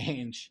chunk of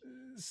change.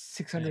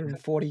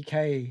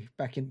 640K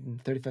back in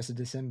 31st of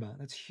December.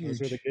 That's huge.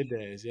 Those were the good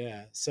days.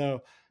 Yeah.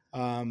 So,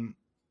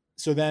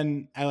 so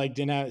then I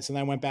so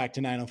then I went back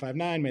to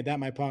 9059, made that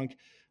my punk.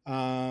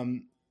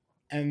 And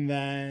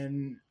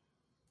then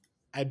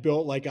I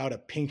built like out a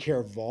pink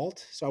hair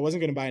vault. So I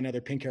wasn't going to buy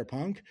another pink hair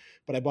punk,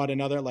 but I bought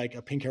another, like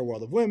a pink hair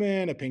World of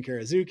Women, a pink hair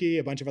Azuki,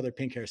 a bunch of other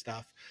pink hair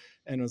stuff.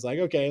 And was like,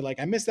 okay, like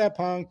I missed that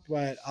punk,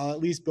 but I'll at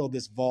least build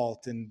this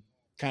vault and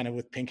kind of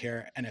with pink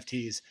hair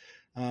NFTs.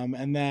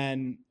 And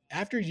then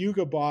after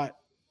Yuga bought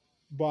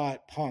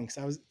punks,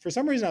 for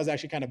some reason I was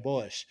actually kind of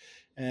bullish,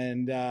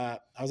 and I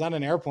was on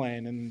an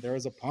airplane and there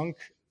was a punk,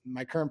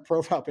 my current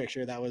profile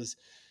picture, that was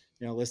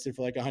listed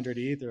for like 100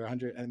 ETH or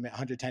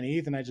 110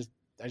 ETH, and I just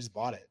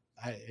bought it.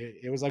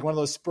 It was like one of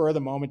those spur of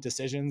the moment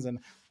decisions, and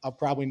I'll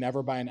probably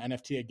never buy an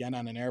NFT again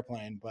on an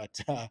airplane, but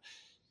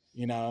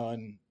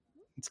and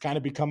it's kind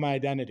of become my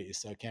identity,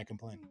 so I can't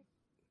complain.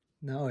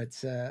 No,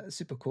 it's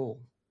super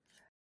cool.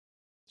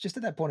 Just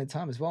at that point in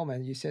time as well,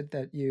 man, you said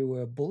that you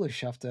were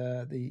bullish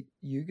after the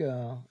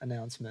Yuga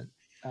announcement.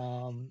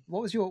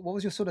 What was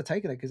your sort of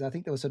take on it? Because I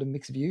think there were sort of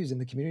mixed views in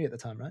the community at the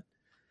time, right?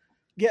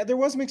 Yeah, there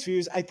was mixed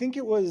views. I think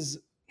it was,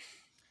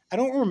 I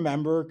don't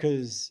remember,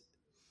 because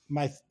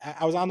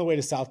I was on the way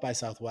to South by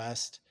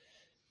Southwest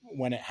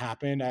when it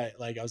happened. I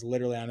was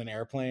literally on an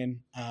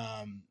airplane,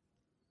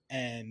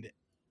 and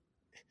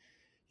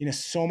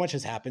so much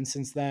has happened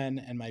since then,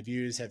 and my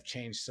views have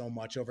changed so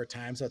much over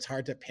time. So it's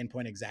hard to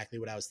pinpoint exactly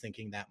what I was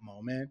thinking that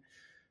moment.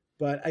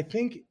 But I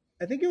think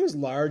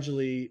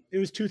it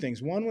was two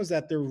things. One was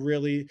that there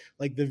really,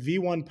 like, the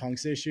V1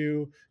 punks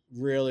issue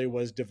really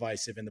was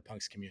divisive in the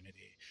punks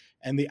community,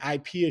 and the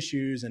IP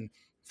issues and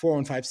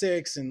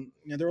 4156, and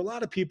there were a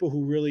lot of people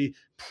who really,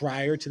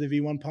 prior to the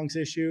V1 punks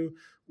issue,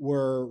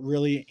 were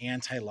really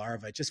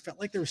anti-larva. It just felt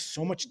like there was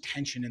so much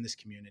tension in this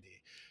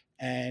community.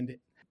 And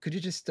could you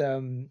just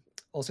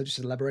also just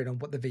elaborate on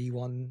what the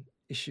V1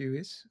 issue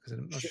is? Because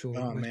I'm not sure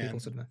oh most people man,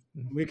 sort of know.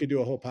 we could do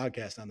a whole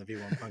podcast on the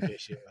V1 Punk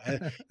issue.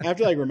 I have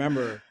to like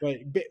remember, but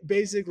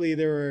basically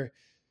there were,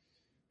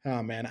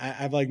 oh man,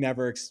 I've like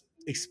never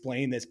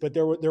explained this, but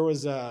there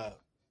was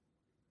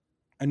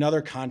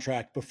another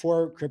contract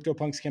before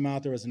CryptoPunks came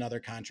out. There was another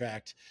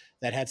contract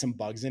that had some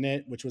bugs in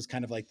it, which was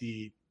kind of like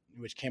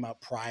which came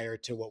out prior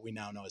to what we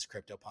now know as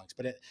CryptoPunks.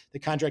 But the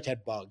contract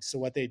had bugs. So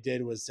what they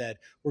did was said,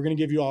 we're going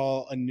to give you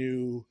all a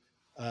new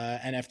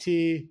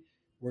NFT.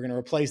 We're going to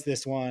replace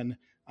this one.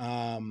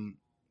 And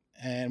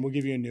we'll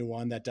give you a new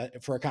one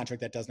for a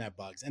contract that doesn't have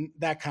bugs. And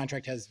that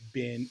contract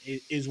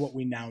is what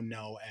we now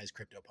know as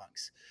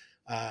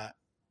CryptoPunks.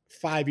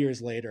 5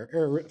 years later,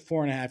 or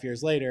 4.5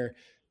 years later,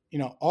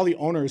 all the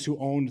owners who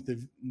owned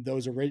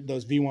those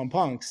V1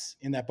 punks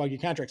in that buggy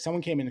contract,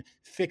 someone came and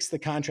fixed the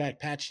contract,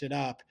 patched it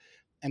up,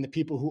 and the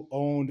people who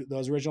owned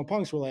those original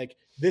punks were like,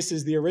 "This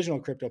is the original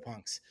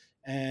CryptoPunks,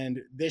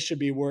 and this should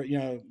be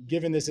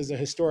given this as a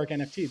historic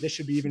NFT, this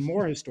should be even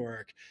more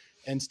historic."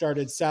 And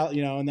started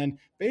and then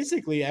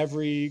basically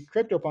every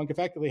CryptoPunk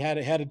effectively had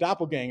a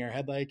doppelganger,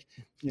 had like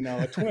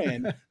a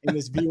twin in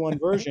this V1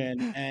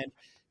 version,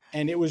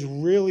 and it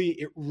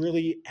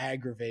really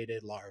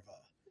aggravated Larva.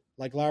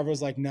 Like Larva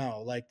was like,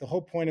 no, like the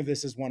whole point of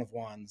this is one of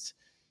ones.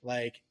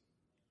 Like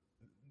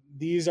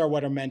these are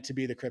what are meant to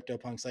be the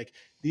CryptoPunks. Like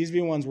these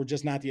V1s were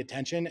just not the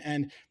attention.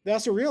 And they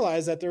also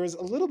realized that there was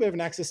a little bit of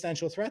an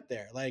existential threat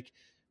there. Like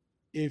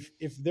if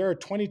there are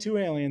 22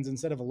 aliens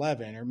instead of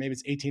 11, or maybe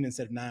it's 18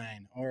 instead of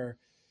 9, or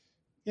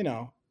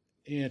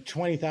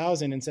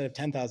 20,000 instead of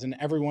 10,000,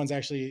 everyone's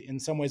actually in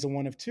some ways a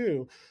one of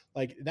two.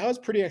 Like that was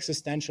pretty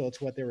existential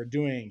to what they were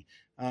doing.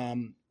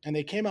 And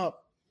they came out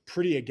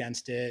pretty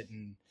against it.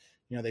 And,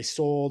 they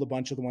sold a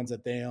bunch of the ones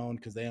that they owned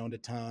because they owned a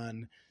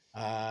ton,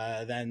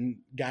 then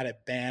got it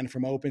banned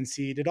from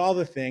OpenSea, did all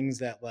the things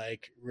that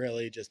like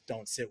really just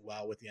don't sit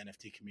well with the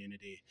NFT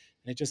community.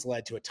 And it just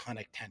led to a ton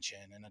of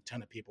tension and a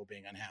ton of people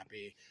being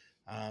unhappy.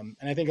 And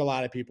I think a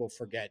lot of people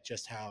forget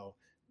just how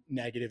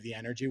negative the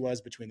energy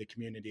was between the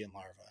community and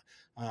Larva.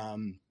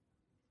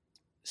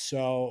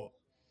 So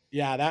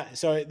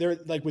they're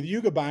like, with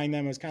Yuga buying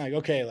them, it was kind of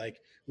like, okay, like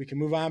we can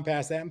move on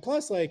past that. And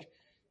plus, like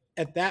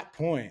at that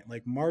point,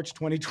 like March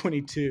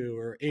 2022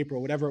 or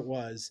April, whatever it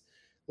was,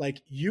 like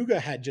Yuga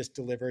had just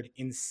delivered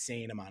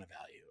insane amount of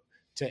value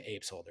to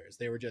Apes holders.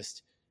 They were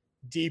just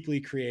deeply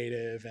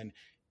creative, and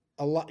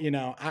a lot,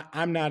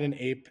 I'm not an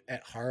ape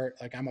at heart.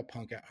 Like I'm a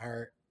punk at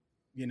heart,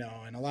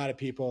 and a lot of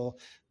people,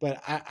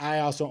 but I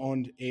also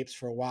owned apes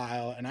for a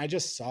while, and I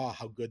just saw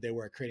how good they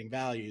were at creating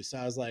value. So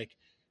I was like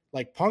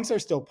punks are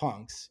still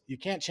punks. You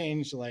can't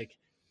change like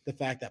the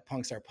fact that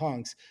punks are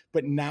punks,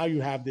 but now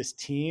you have this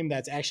team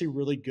that's actually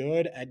really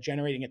good at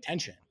generating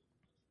attention,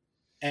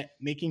 at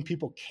making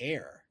people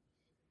care.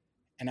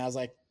 And I was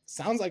like,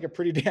 sounds like a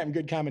pretty damn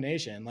good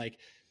combination. Like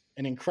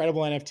an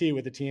incredible NFT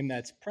with a team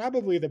that's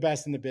probably the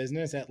best in the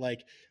business at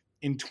like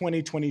in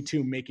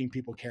 2022 making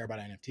people care about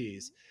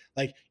NFTs.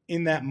 Like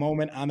in that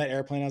moment on that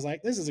airplane, I was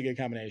like, this is a good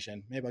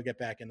combination. Maybe I'll get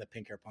back in the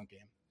pink hair punk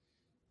game.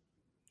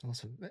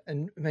 Awesome.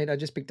 And mate, I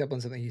just picked up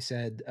on something you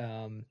said.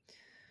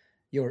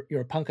 You're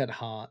a punk at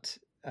heart,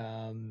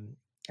 and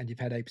you've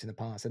had apes in the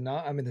past, and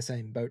I'm in the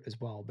same boat as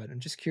well. But I'm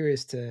just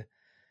curious to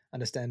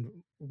understand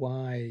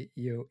why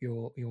you're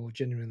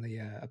genuinely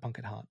a punk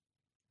at heart.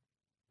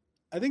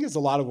 I think it's a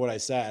lot of what I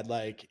said,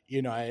 like,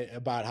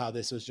 about how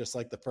this was just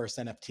like the first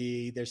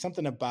NFT. There's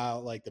something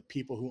about like the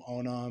people who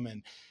own them.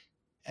 And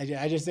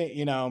I just think,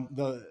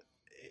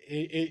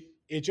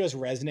 it just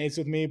resonates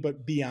with me.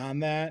 But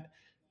beyond that,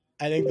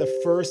 I think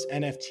the first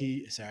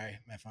NFT, sorry,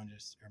 my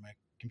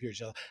computer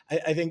just,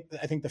 I think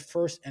the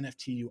first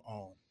NFT you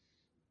own,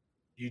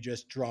 you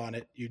just draw on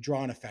it, you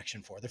draw an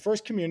affection for. The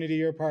first community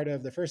you're a part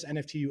of, the first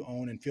NFT you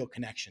own and feel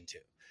connection to.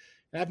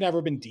 And I've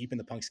never been deep in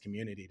the punks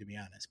community, to be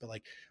honest, but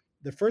like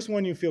the first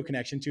one you feel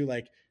connection to,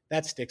 like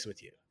that sticks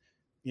with you,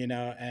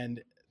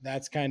 and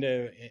that's kind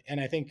of,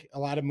 and I think a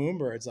lot of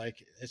Moonbirds,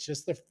 like it's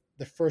just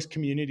the first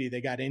community they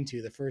got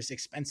into, the first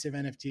expensive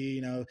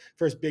NFT,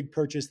 first big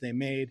purchase they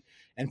made.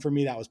 And for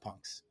me, that was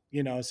punks,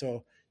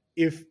 so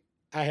if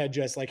I had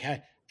just like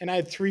and I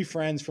had 3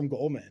 friends from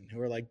Goldman who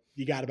were like,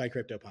 you got to buy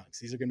CryptoPunks.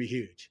 These are going to be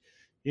huge,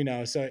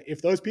 so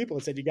if those people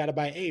had said, you got to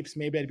buy apes,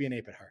 maybe I'd be an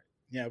ape at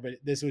heart, but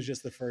this was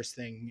just the first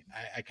thing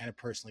I kind of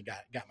personally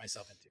got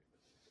myself into.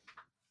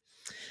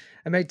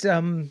 And mate,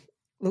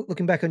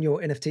 looking back on your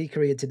NFT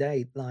career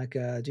today, like,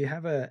 do you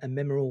have a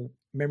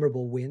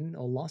memorable win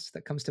or loss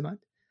that comes to mind?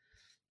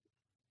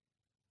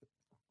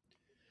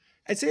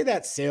 I'd say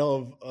that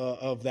sale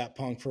of that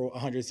punk for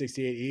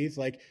 168 ETH,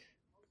 like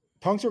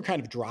punks were kind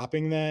of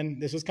dropping then.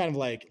 This was kind of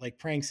like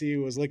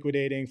Pranksy was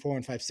liquidating,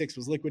 4156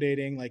 was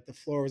liquidating, like the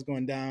floor was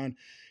going down.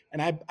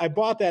 And I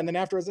bought that, and then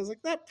afterwards I was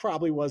like, that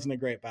probably wasn't a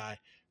great buy,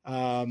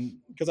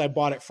 because I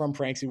bought it from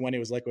Pranksy when he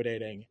was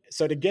liquidating.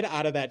 So to get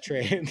out of that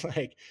trade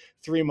like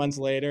 3 months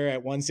later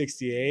at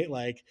 168,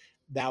 like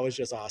that was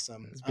just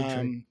awesome.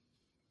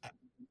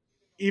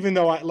 Even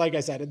though, like I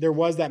said, there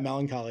was that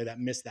melancholy that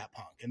missed that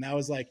punk, and that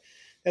was like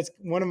that's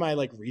one of my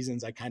like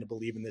reasons I kind of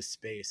believe in this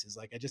space is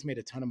like I just made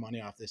a ton of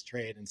money off this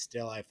trade, and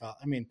still I felt,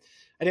 I mean,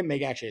 I didn't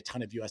make actually a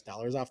ton of US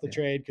dollars off the Yeah.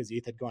 trade because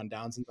ETH had gone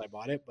down since I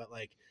bought it, but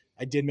like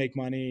I did make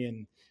money,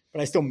 and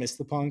but I still missed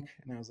the punk,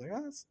 and I was like,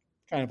 oh, that's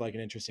kind of like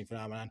an interesting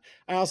phenomenon.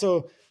 I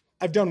also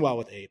I've done well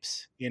with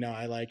apes, you know.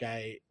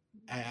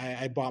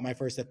 I bought my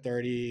first at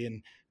 30,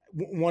 and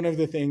one of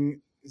the things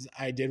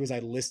I did was I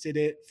listed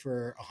it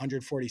for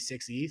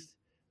 146 ETH,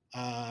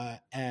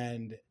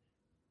 and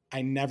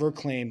I never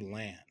claimed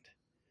land.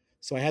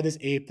 So I had this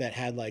ape that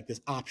had like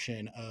this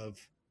option of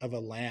a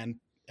land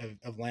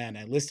of land.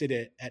 I listed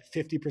it at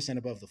 50%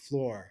 above the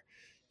floor,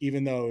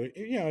 even though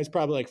you know it's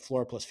probably like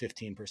floor plus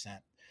 15%.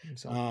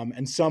 So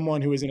And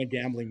someone who was in a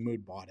gambling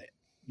mood bought it.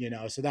 You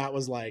know, so that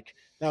was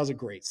a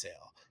great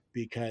sale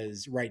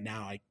because right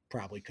now I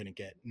probably couldn't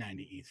get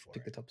 90 ETH for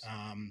pick the it. tops.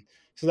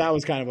 So that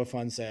was kind of a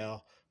fun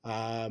sale.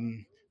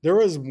 There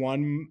was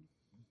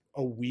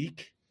a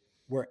week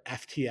where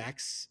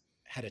FTX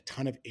had a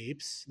ton of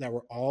apes that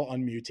were all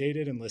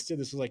unmutated and listed.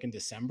 This was like in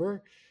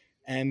December,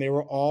 and they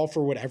were all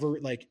for whatever,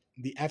 like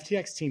the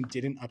FTX team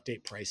didn't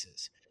update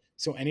prices.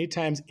 So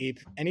anytime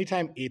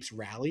apes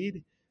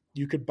rallied,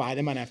 you could buy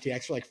them on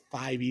FTX for like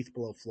 5 ETH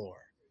below floor.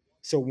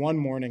 So one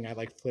morning I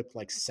like flipped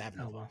like seven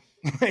Oh of them.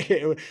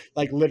 wow.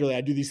 Like literally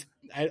I'd do these,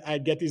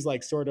 I'd get these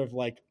like sort of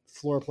like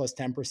floor plus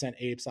 10%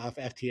 apes off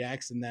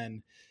FTX, and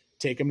then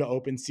take them to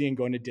OpenSea and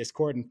go into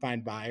Discord and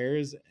find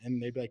buyers.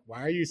 And they'd be like,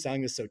 why are you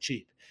selling this so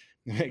cheap?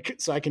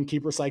 So I can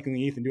keep recycling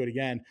the ETH and do it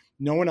again.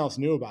 No one else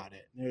knew about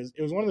it.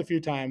 It was one of the few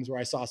times where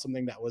I saw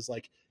something that was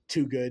like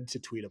too good to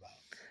tweet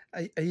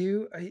about. Do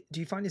you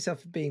find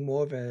yourself being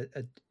more of a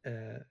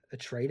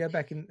trader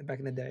back in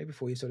the day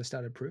before you sort of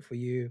started Proof? Were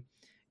you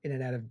in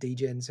and out of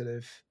degen sort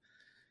of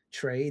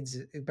trades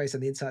based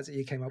on the insights that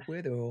you came up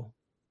with, or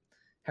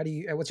how do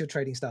you? What's your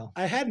trading style?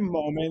 I had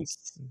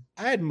moments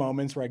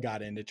where I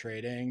got into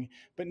trading,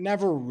 but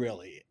never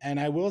really. And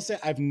I will say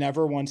I've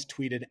never once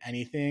tweeted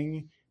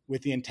anything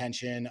with the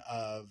intention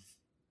of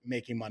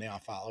making money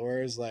off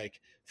followers. Like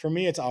for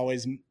me, that's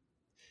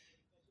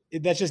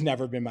just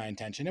never been my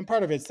intention. And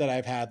part of it's that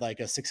I've had like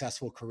a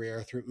successful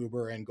career through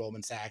Uber and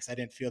Goldman Sachs. I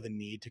didn't feel the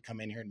need to come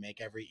in here and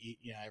make every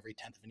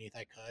tenth of an ETH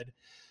I could.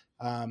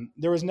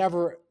 There was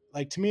never,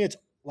 like, to me, it's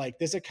like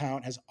this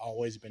account has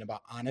always been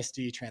about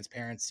honesty,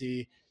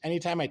 transparency.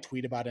 Anytime I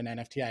tweet about an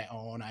NFT I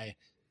own, I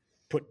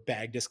put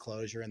bag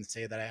disclosure and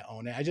say that I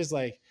own it. I just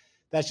like,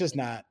 that's just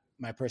not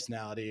my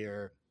personality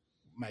or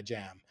my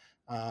jam.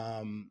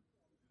 Um,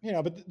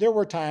 but there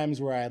were times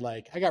where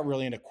I got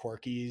really into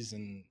quirkies,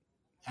 and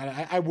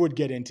I would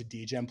get into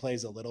degen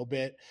plays a little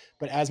bit,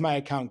 but as my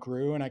account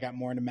grew and I got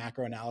more into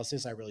macro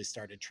analysis, I really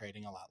started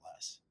trading a lot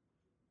less.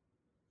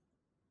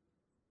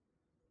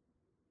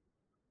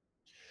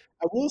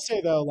 I will say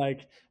though,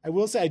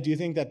 I do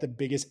think that the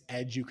biggest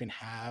edge you can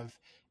have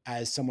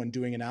as someone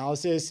doing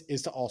analysis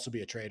is to also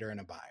be a trader and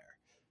a buyer.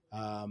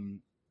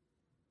 Um,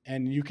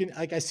 and you can,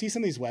 like, I see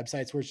some of these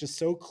websites where it's just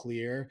so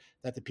clear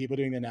that the people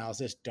doing the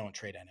analysis don't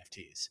trade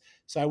NFTs.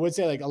 So I would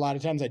say like a lot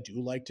of times I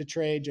do like to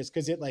trade just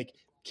because it like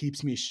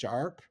keeps me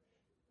sharp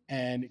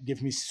and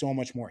gives me so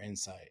much more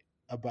insight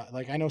about,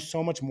 like, I know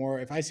so much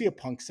more. If I see a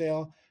punk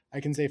sale, I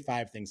can say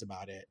 5 things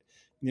about it.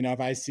 If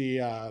I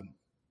see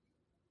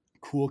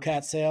Cool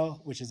Cat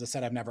sale, which is a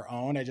set I've never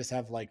owned, I just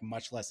have like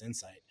much less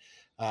insight,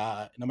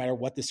 no matter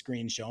what the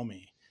screens show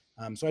me.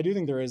 So I do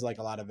think there is like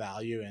a lot of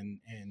value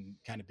in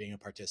kind of being a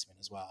participant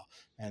as well.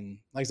 And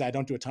like I said, I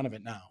don't do a ton of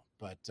it now,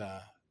 but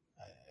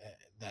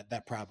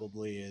that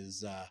probably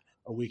is a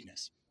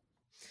weakness.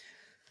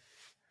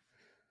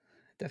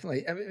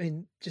 Definitely. I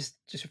mean, just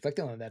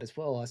reflecting on that as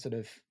well, I sort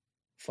of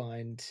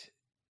find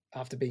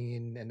after being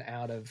in and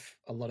out of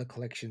a lot of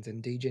collections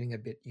and degenning a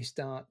bit, you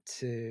start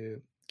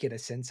to get a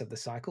sense of the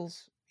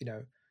cycles,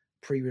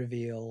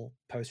 pre-reveal,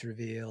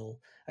 post-reveal.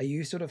 Are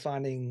you sort of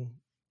finding,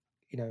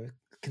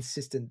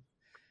 consistent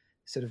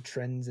sort of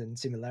trends and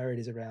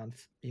similarities around,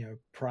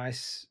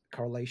 price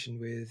correlation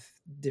with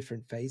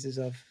different phases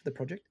of the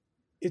project?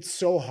 It's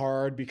so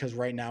hard because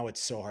right now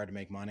it's so hard to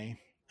make money.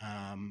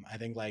 I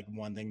think like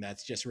one thing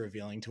that's just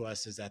revealing to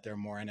us is that there are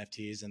more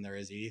NFTs than there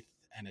is ETH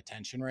and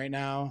attention right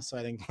now. So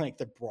I think like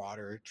the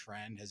broader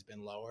trend has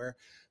been lower,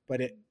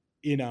 but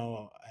you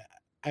know,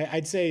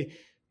 I'd say,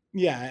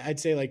 yeah, I'd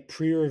say like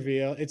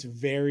pre-reveal, it's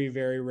very,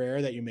 very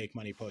rare that you make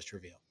money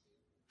post-reveal.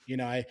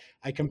 I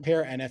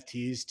compare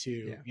NFTs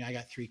to, Yeah. I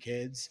got 3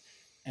 kids,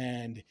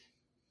 and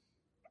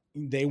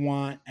they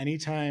want,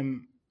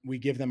 anytime we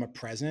give them a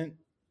present,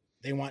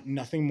 they want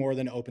nothing more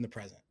than to open the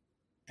present.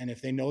 And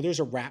if they know there's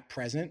a wrap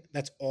present,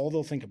 that's all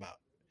they'll think about.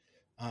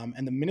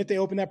 And the minute they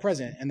open that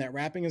present and that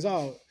wrapping is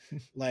out,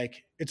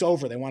 like it's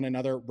over. They want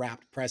another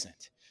wrapped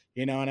present,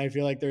 and I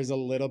feel like there's a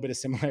little bit of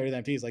similarity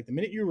to NFTs. Like the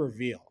minute you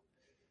reveal,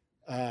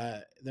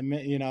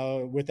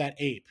 with that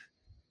ape,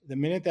 the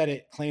minute that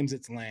it claims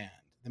its land,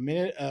 the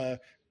minute a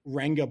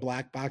Renga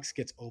black box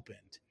gets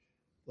opened,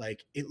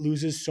 like it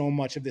loses so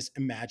much of this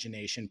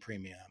imagination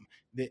premium.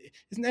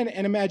 Isn't that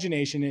an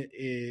imagination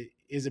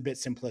is a bit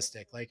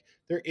simplistic. Like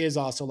there is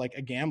also like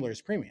a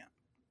gambler's premium,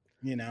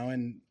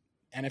 and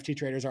NFT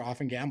traders are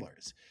often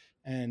gamblers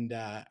and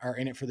are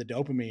in it for the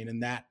dopamine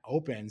and that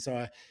open.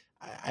 So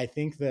I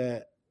think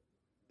that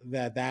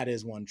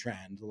is one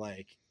trend.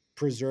 Like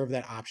preserve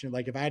that option.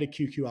 Like if I had a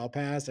QQL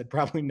pass, I'd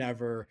probably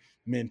never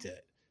mint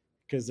it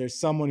because there's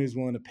someone who's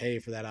willing to pay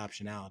for that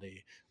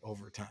optionality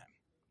over time.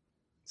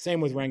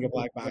 Same with Renga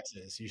black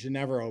boxes. You should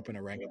never open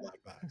a Renga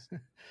black box.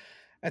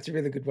 That's a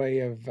really good way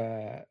of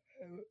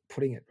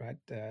putting it, right?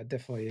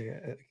 Definitely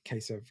a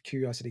case of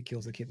curiosity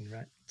kills the kitten,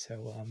 right?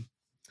 So,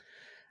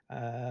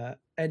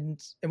 and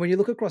when you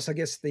look across, I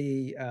guess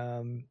the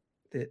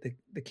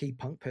key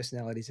punk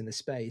personalities in the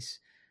space,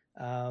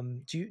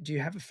 do you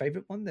have a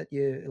favorite one that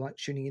you like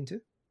tuning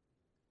into?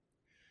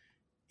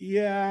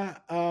 Yeah.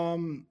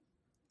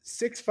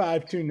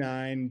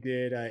 6529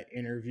 did an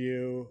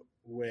interview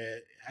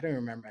with, I don't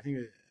remember, I think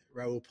it was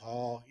Raul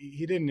Paul.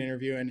 He did an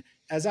interview. And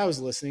as I was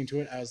listening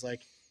to it, I was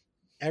like,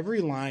 every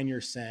line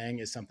you're saying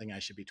is something I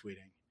should be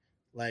tweeting.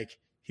 Like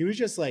he was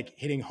just like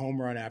hitting home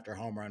run after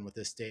home run with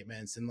his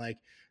statements. And like,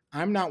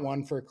 I'm not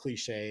one for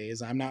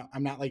cliches. I'm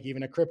not like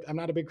even I'm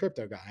not a big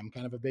crypto guy. I'm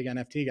kind of a big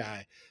NFT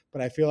guy,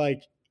 but I feel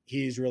like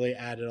he's really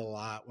added a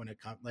lot when it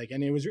comes like,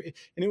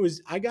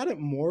 I got it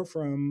more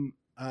from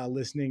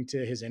listening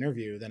to his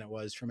interview than it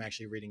was from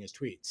actually reading his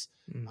tweets.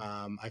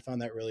 I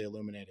found that really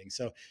illuminating.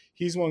 So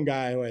he's one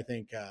guy who I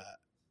think,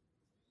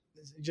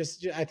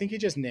 I think he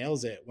just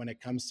nails it when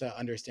it comes to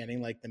understanding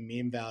like the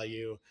meme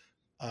value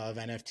of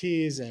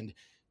NFTs and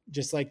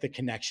just like the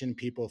connection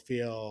people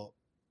feel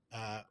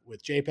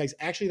with JPEGs.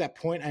 Actually, that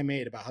point I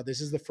made about how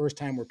this is the first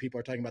time where people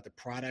are talking about the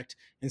product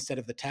instead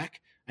of the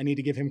tech, I need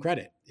to give him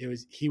credit.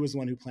 He was the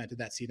one who planted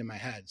that seed in my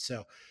head.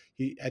 So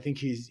I think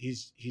he's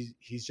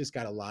just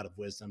got a lot of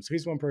wisdom. So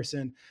he's one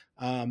person.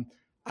 I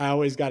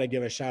always got to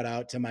give a shout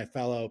out to my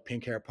fellow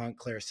pink hair punk,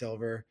 Claire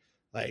Silver.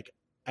 Like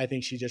I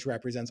think she just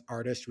represents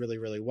artists really,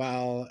 really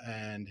well,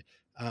 and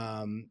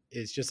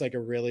is just like a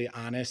really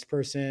honest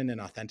person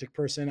and authentic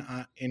person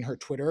in her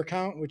Twitter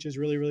account, which is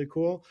really, really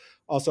cool.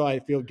 Also, I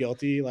feel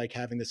guilty like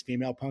having this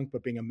female punk,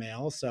 but being a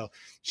male. So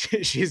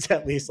she's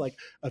at least like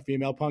a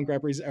female punk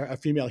a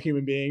female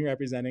human being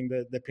representing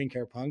the pink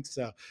hair punk.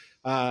 So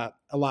a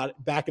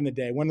lot back in the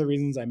day, one of the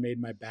reasons I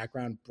made my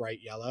background bright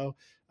yellow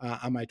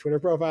on my Twitter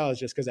profile is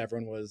just because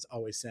everyone was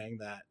always saying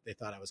that they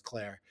thought I was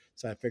Claire.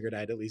 So I figured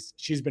I'd at least,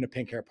 she's been a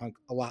pink hair punk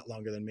a lot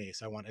longer than me.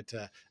 So I wanted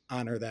to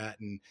honor that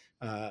and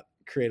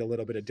create a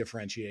little bit of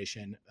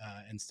differentiation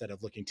instead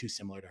of looking too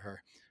similar to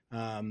her.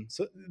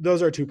 So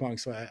those are two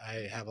punks so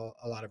I have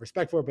a lot of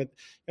respect for, but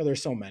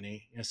there's so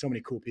many, so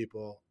many cool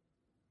people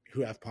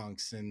who have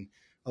punks, and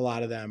a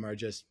lot of them are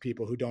just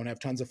people who don't have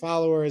tons of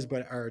followers,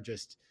 but are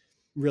just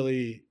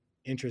really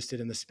interested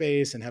in the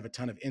space and have a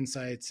ton of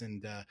insights,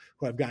 and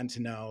who I've gotten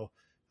to know,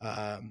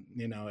 at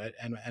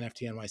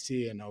NFT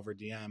NYC and over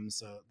DMs.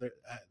 So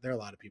there are a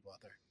lot of people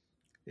out there.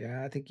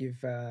 Yeah, I think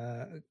you've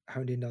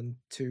honed in on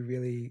two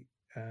really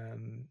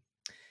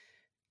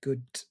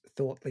good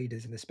thought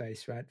leaders in the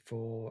space, right?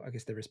 For I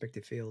guess their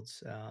respective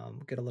fields,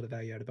 get a lot of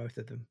value out of both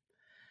of them.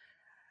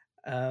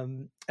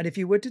 And if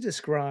you were to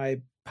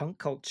describe punk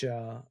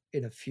culture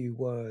in a few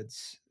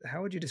words,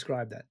 how would you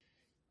describe that?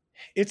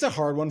 It's a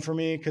hard one for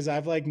me because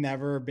I've like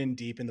never been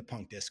deep in the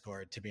punk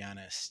Discord, to be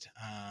honest.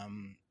 I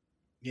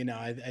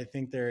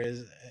think I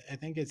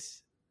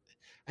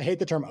hate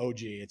the term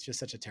OG. It's just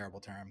such a terrible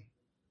term.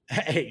 I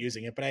hate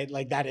using it, but I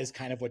like that is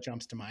kind of what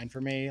jumps to mind for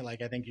me.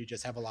 Like I think you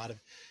just have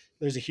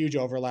there's a huge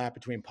overlap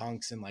between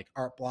punks and like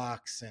art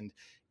blocks, and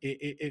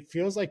it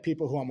feels like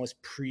people who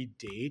almost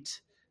predate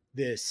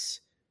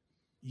this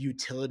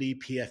utility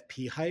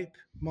PFP hype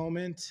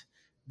moment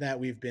that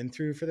we've been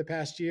through for the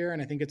past year.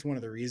 And I think it's one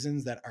of the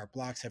reasons that art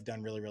blocks have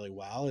done really, really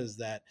well is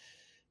that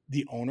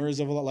the owners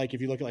of like,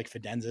 if you look at like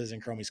Fidenzas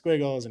and Chromie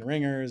Squiggles and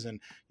Ringers and,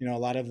 a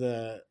lot of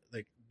the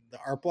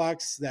art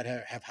blocks that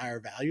have higher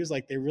values,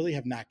 like they really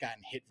have not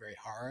gotten hit very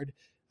hard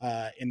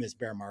in this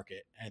bear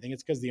market. And I think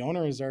it's because the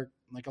owners are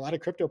like a lot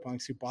of crypto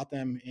punks who bought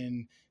them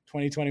in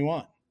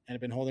 2021 and have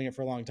been holding it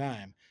for a long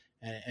time.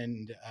 I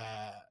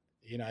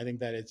think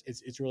that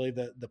it's really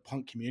the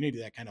punk community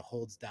that kind of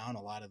holds down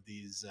a lot of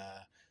these,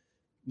 a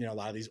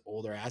lot of these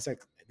older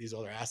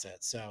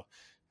assets. So,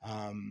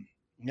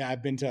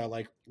 I've been to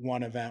like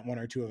one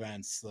or two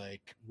events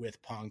like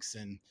with punks,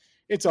 and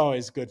it's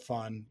always good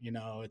fun.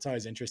 It's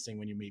always interesting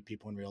when you meet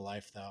people in real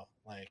life, though.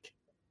 Like,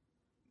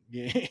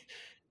 yeah,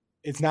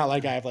 it's not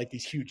like I have like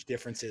these huge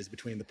differences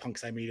between the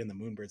punks I meet and the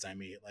moonbirds I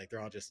meet. Like,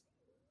 they're all just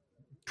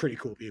pretty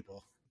cool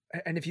people.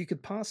 And if you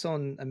could pass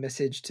on a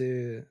message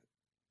to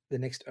the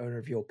next owner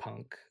of your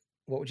punk,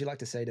 what would you like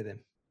to say to them?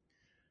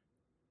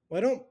 Well,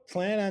 I don't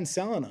plan on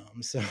selling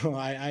them, so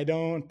I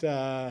don't.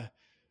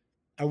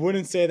 I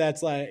wouldn't say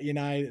that's like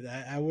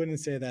I wouldn't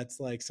say that's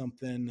like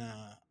something.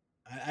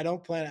 I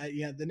don't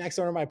plan. The next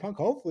owner of my punk,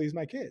 hopefully, is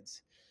my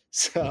kids.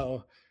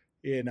 So,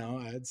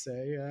 I'd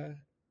say,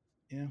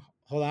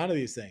 hold on to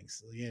these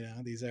things.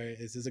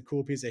 This is a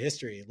cool piece of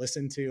history.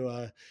 Listen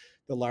to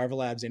the Larva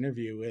Labs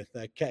interview with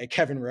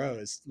Kevin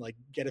Rose. Like,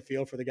 get a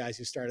feel for the guys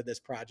who started this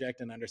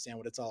project and understand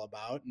what it's all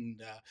about,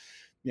 and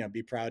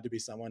be proud to be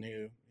someone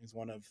who is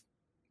one of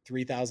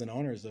 3,000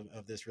 owners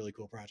of this really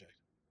cool project.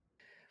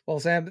 Well,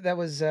 Sam, that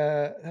was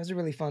a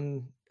really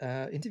fun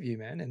interview,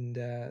 man,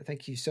 and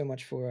thank you so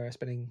much for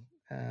spending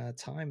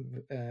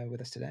time with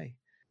us today.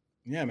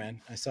 Yeah,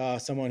 man. I saw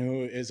someone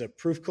who is a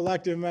Proof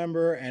Collective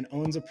member and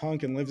owns a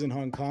punk and lives in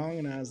Hong Kong,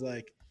 and I was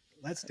like,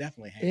 let's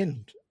definitely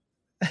hang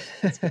out.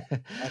 Let's go.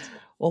 Let's go.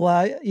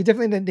 Well, you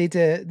definitely need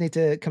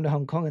to come to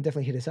Hong Kong and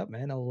definitely hit us up,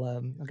 man.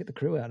 I'll get the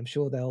crew out. I'm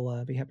sure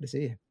they'll be happy to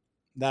see you.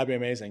 That'd be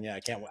amazing. Yeah,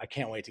 I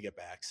can't wait to get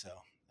back. So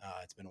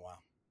it's been a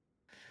while.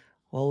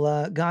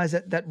 Well, guys,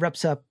 that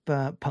wraps up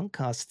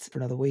Punkcast for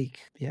another week.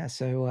 Yeah,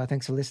 so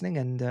thanks for listening,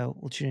 and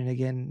we'll tune in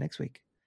again next week.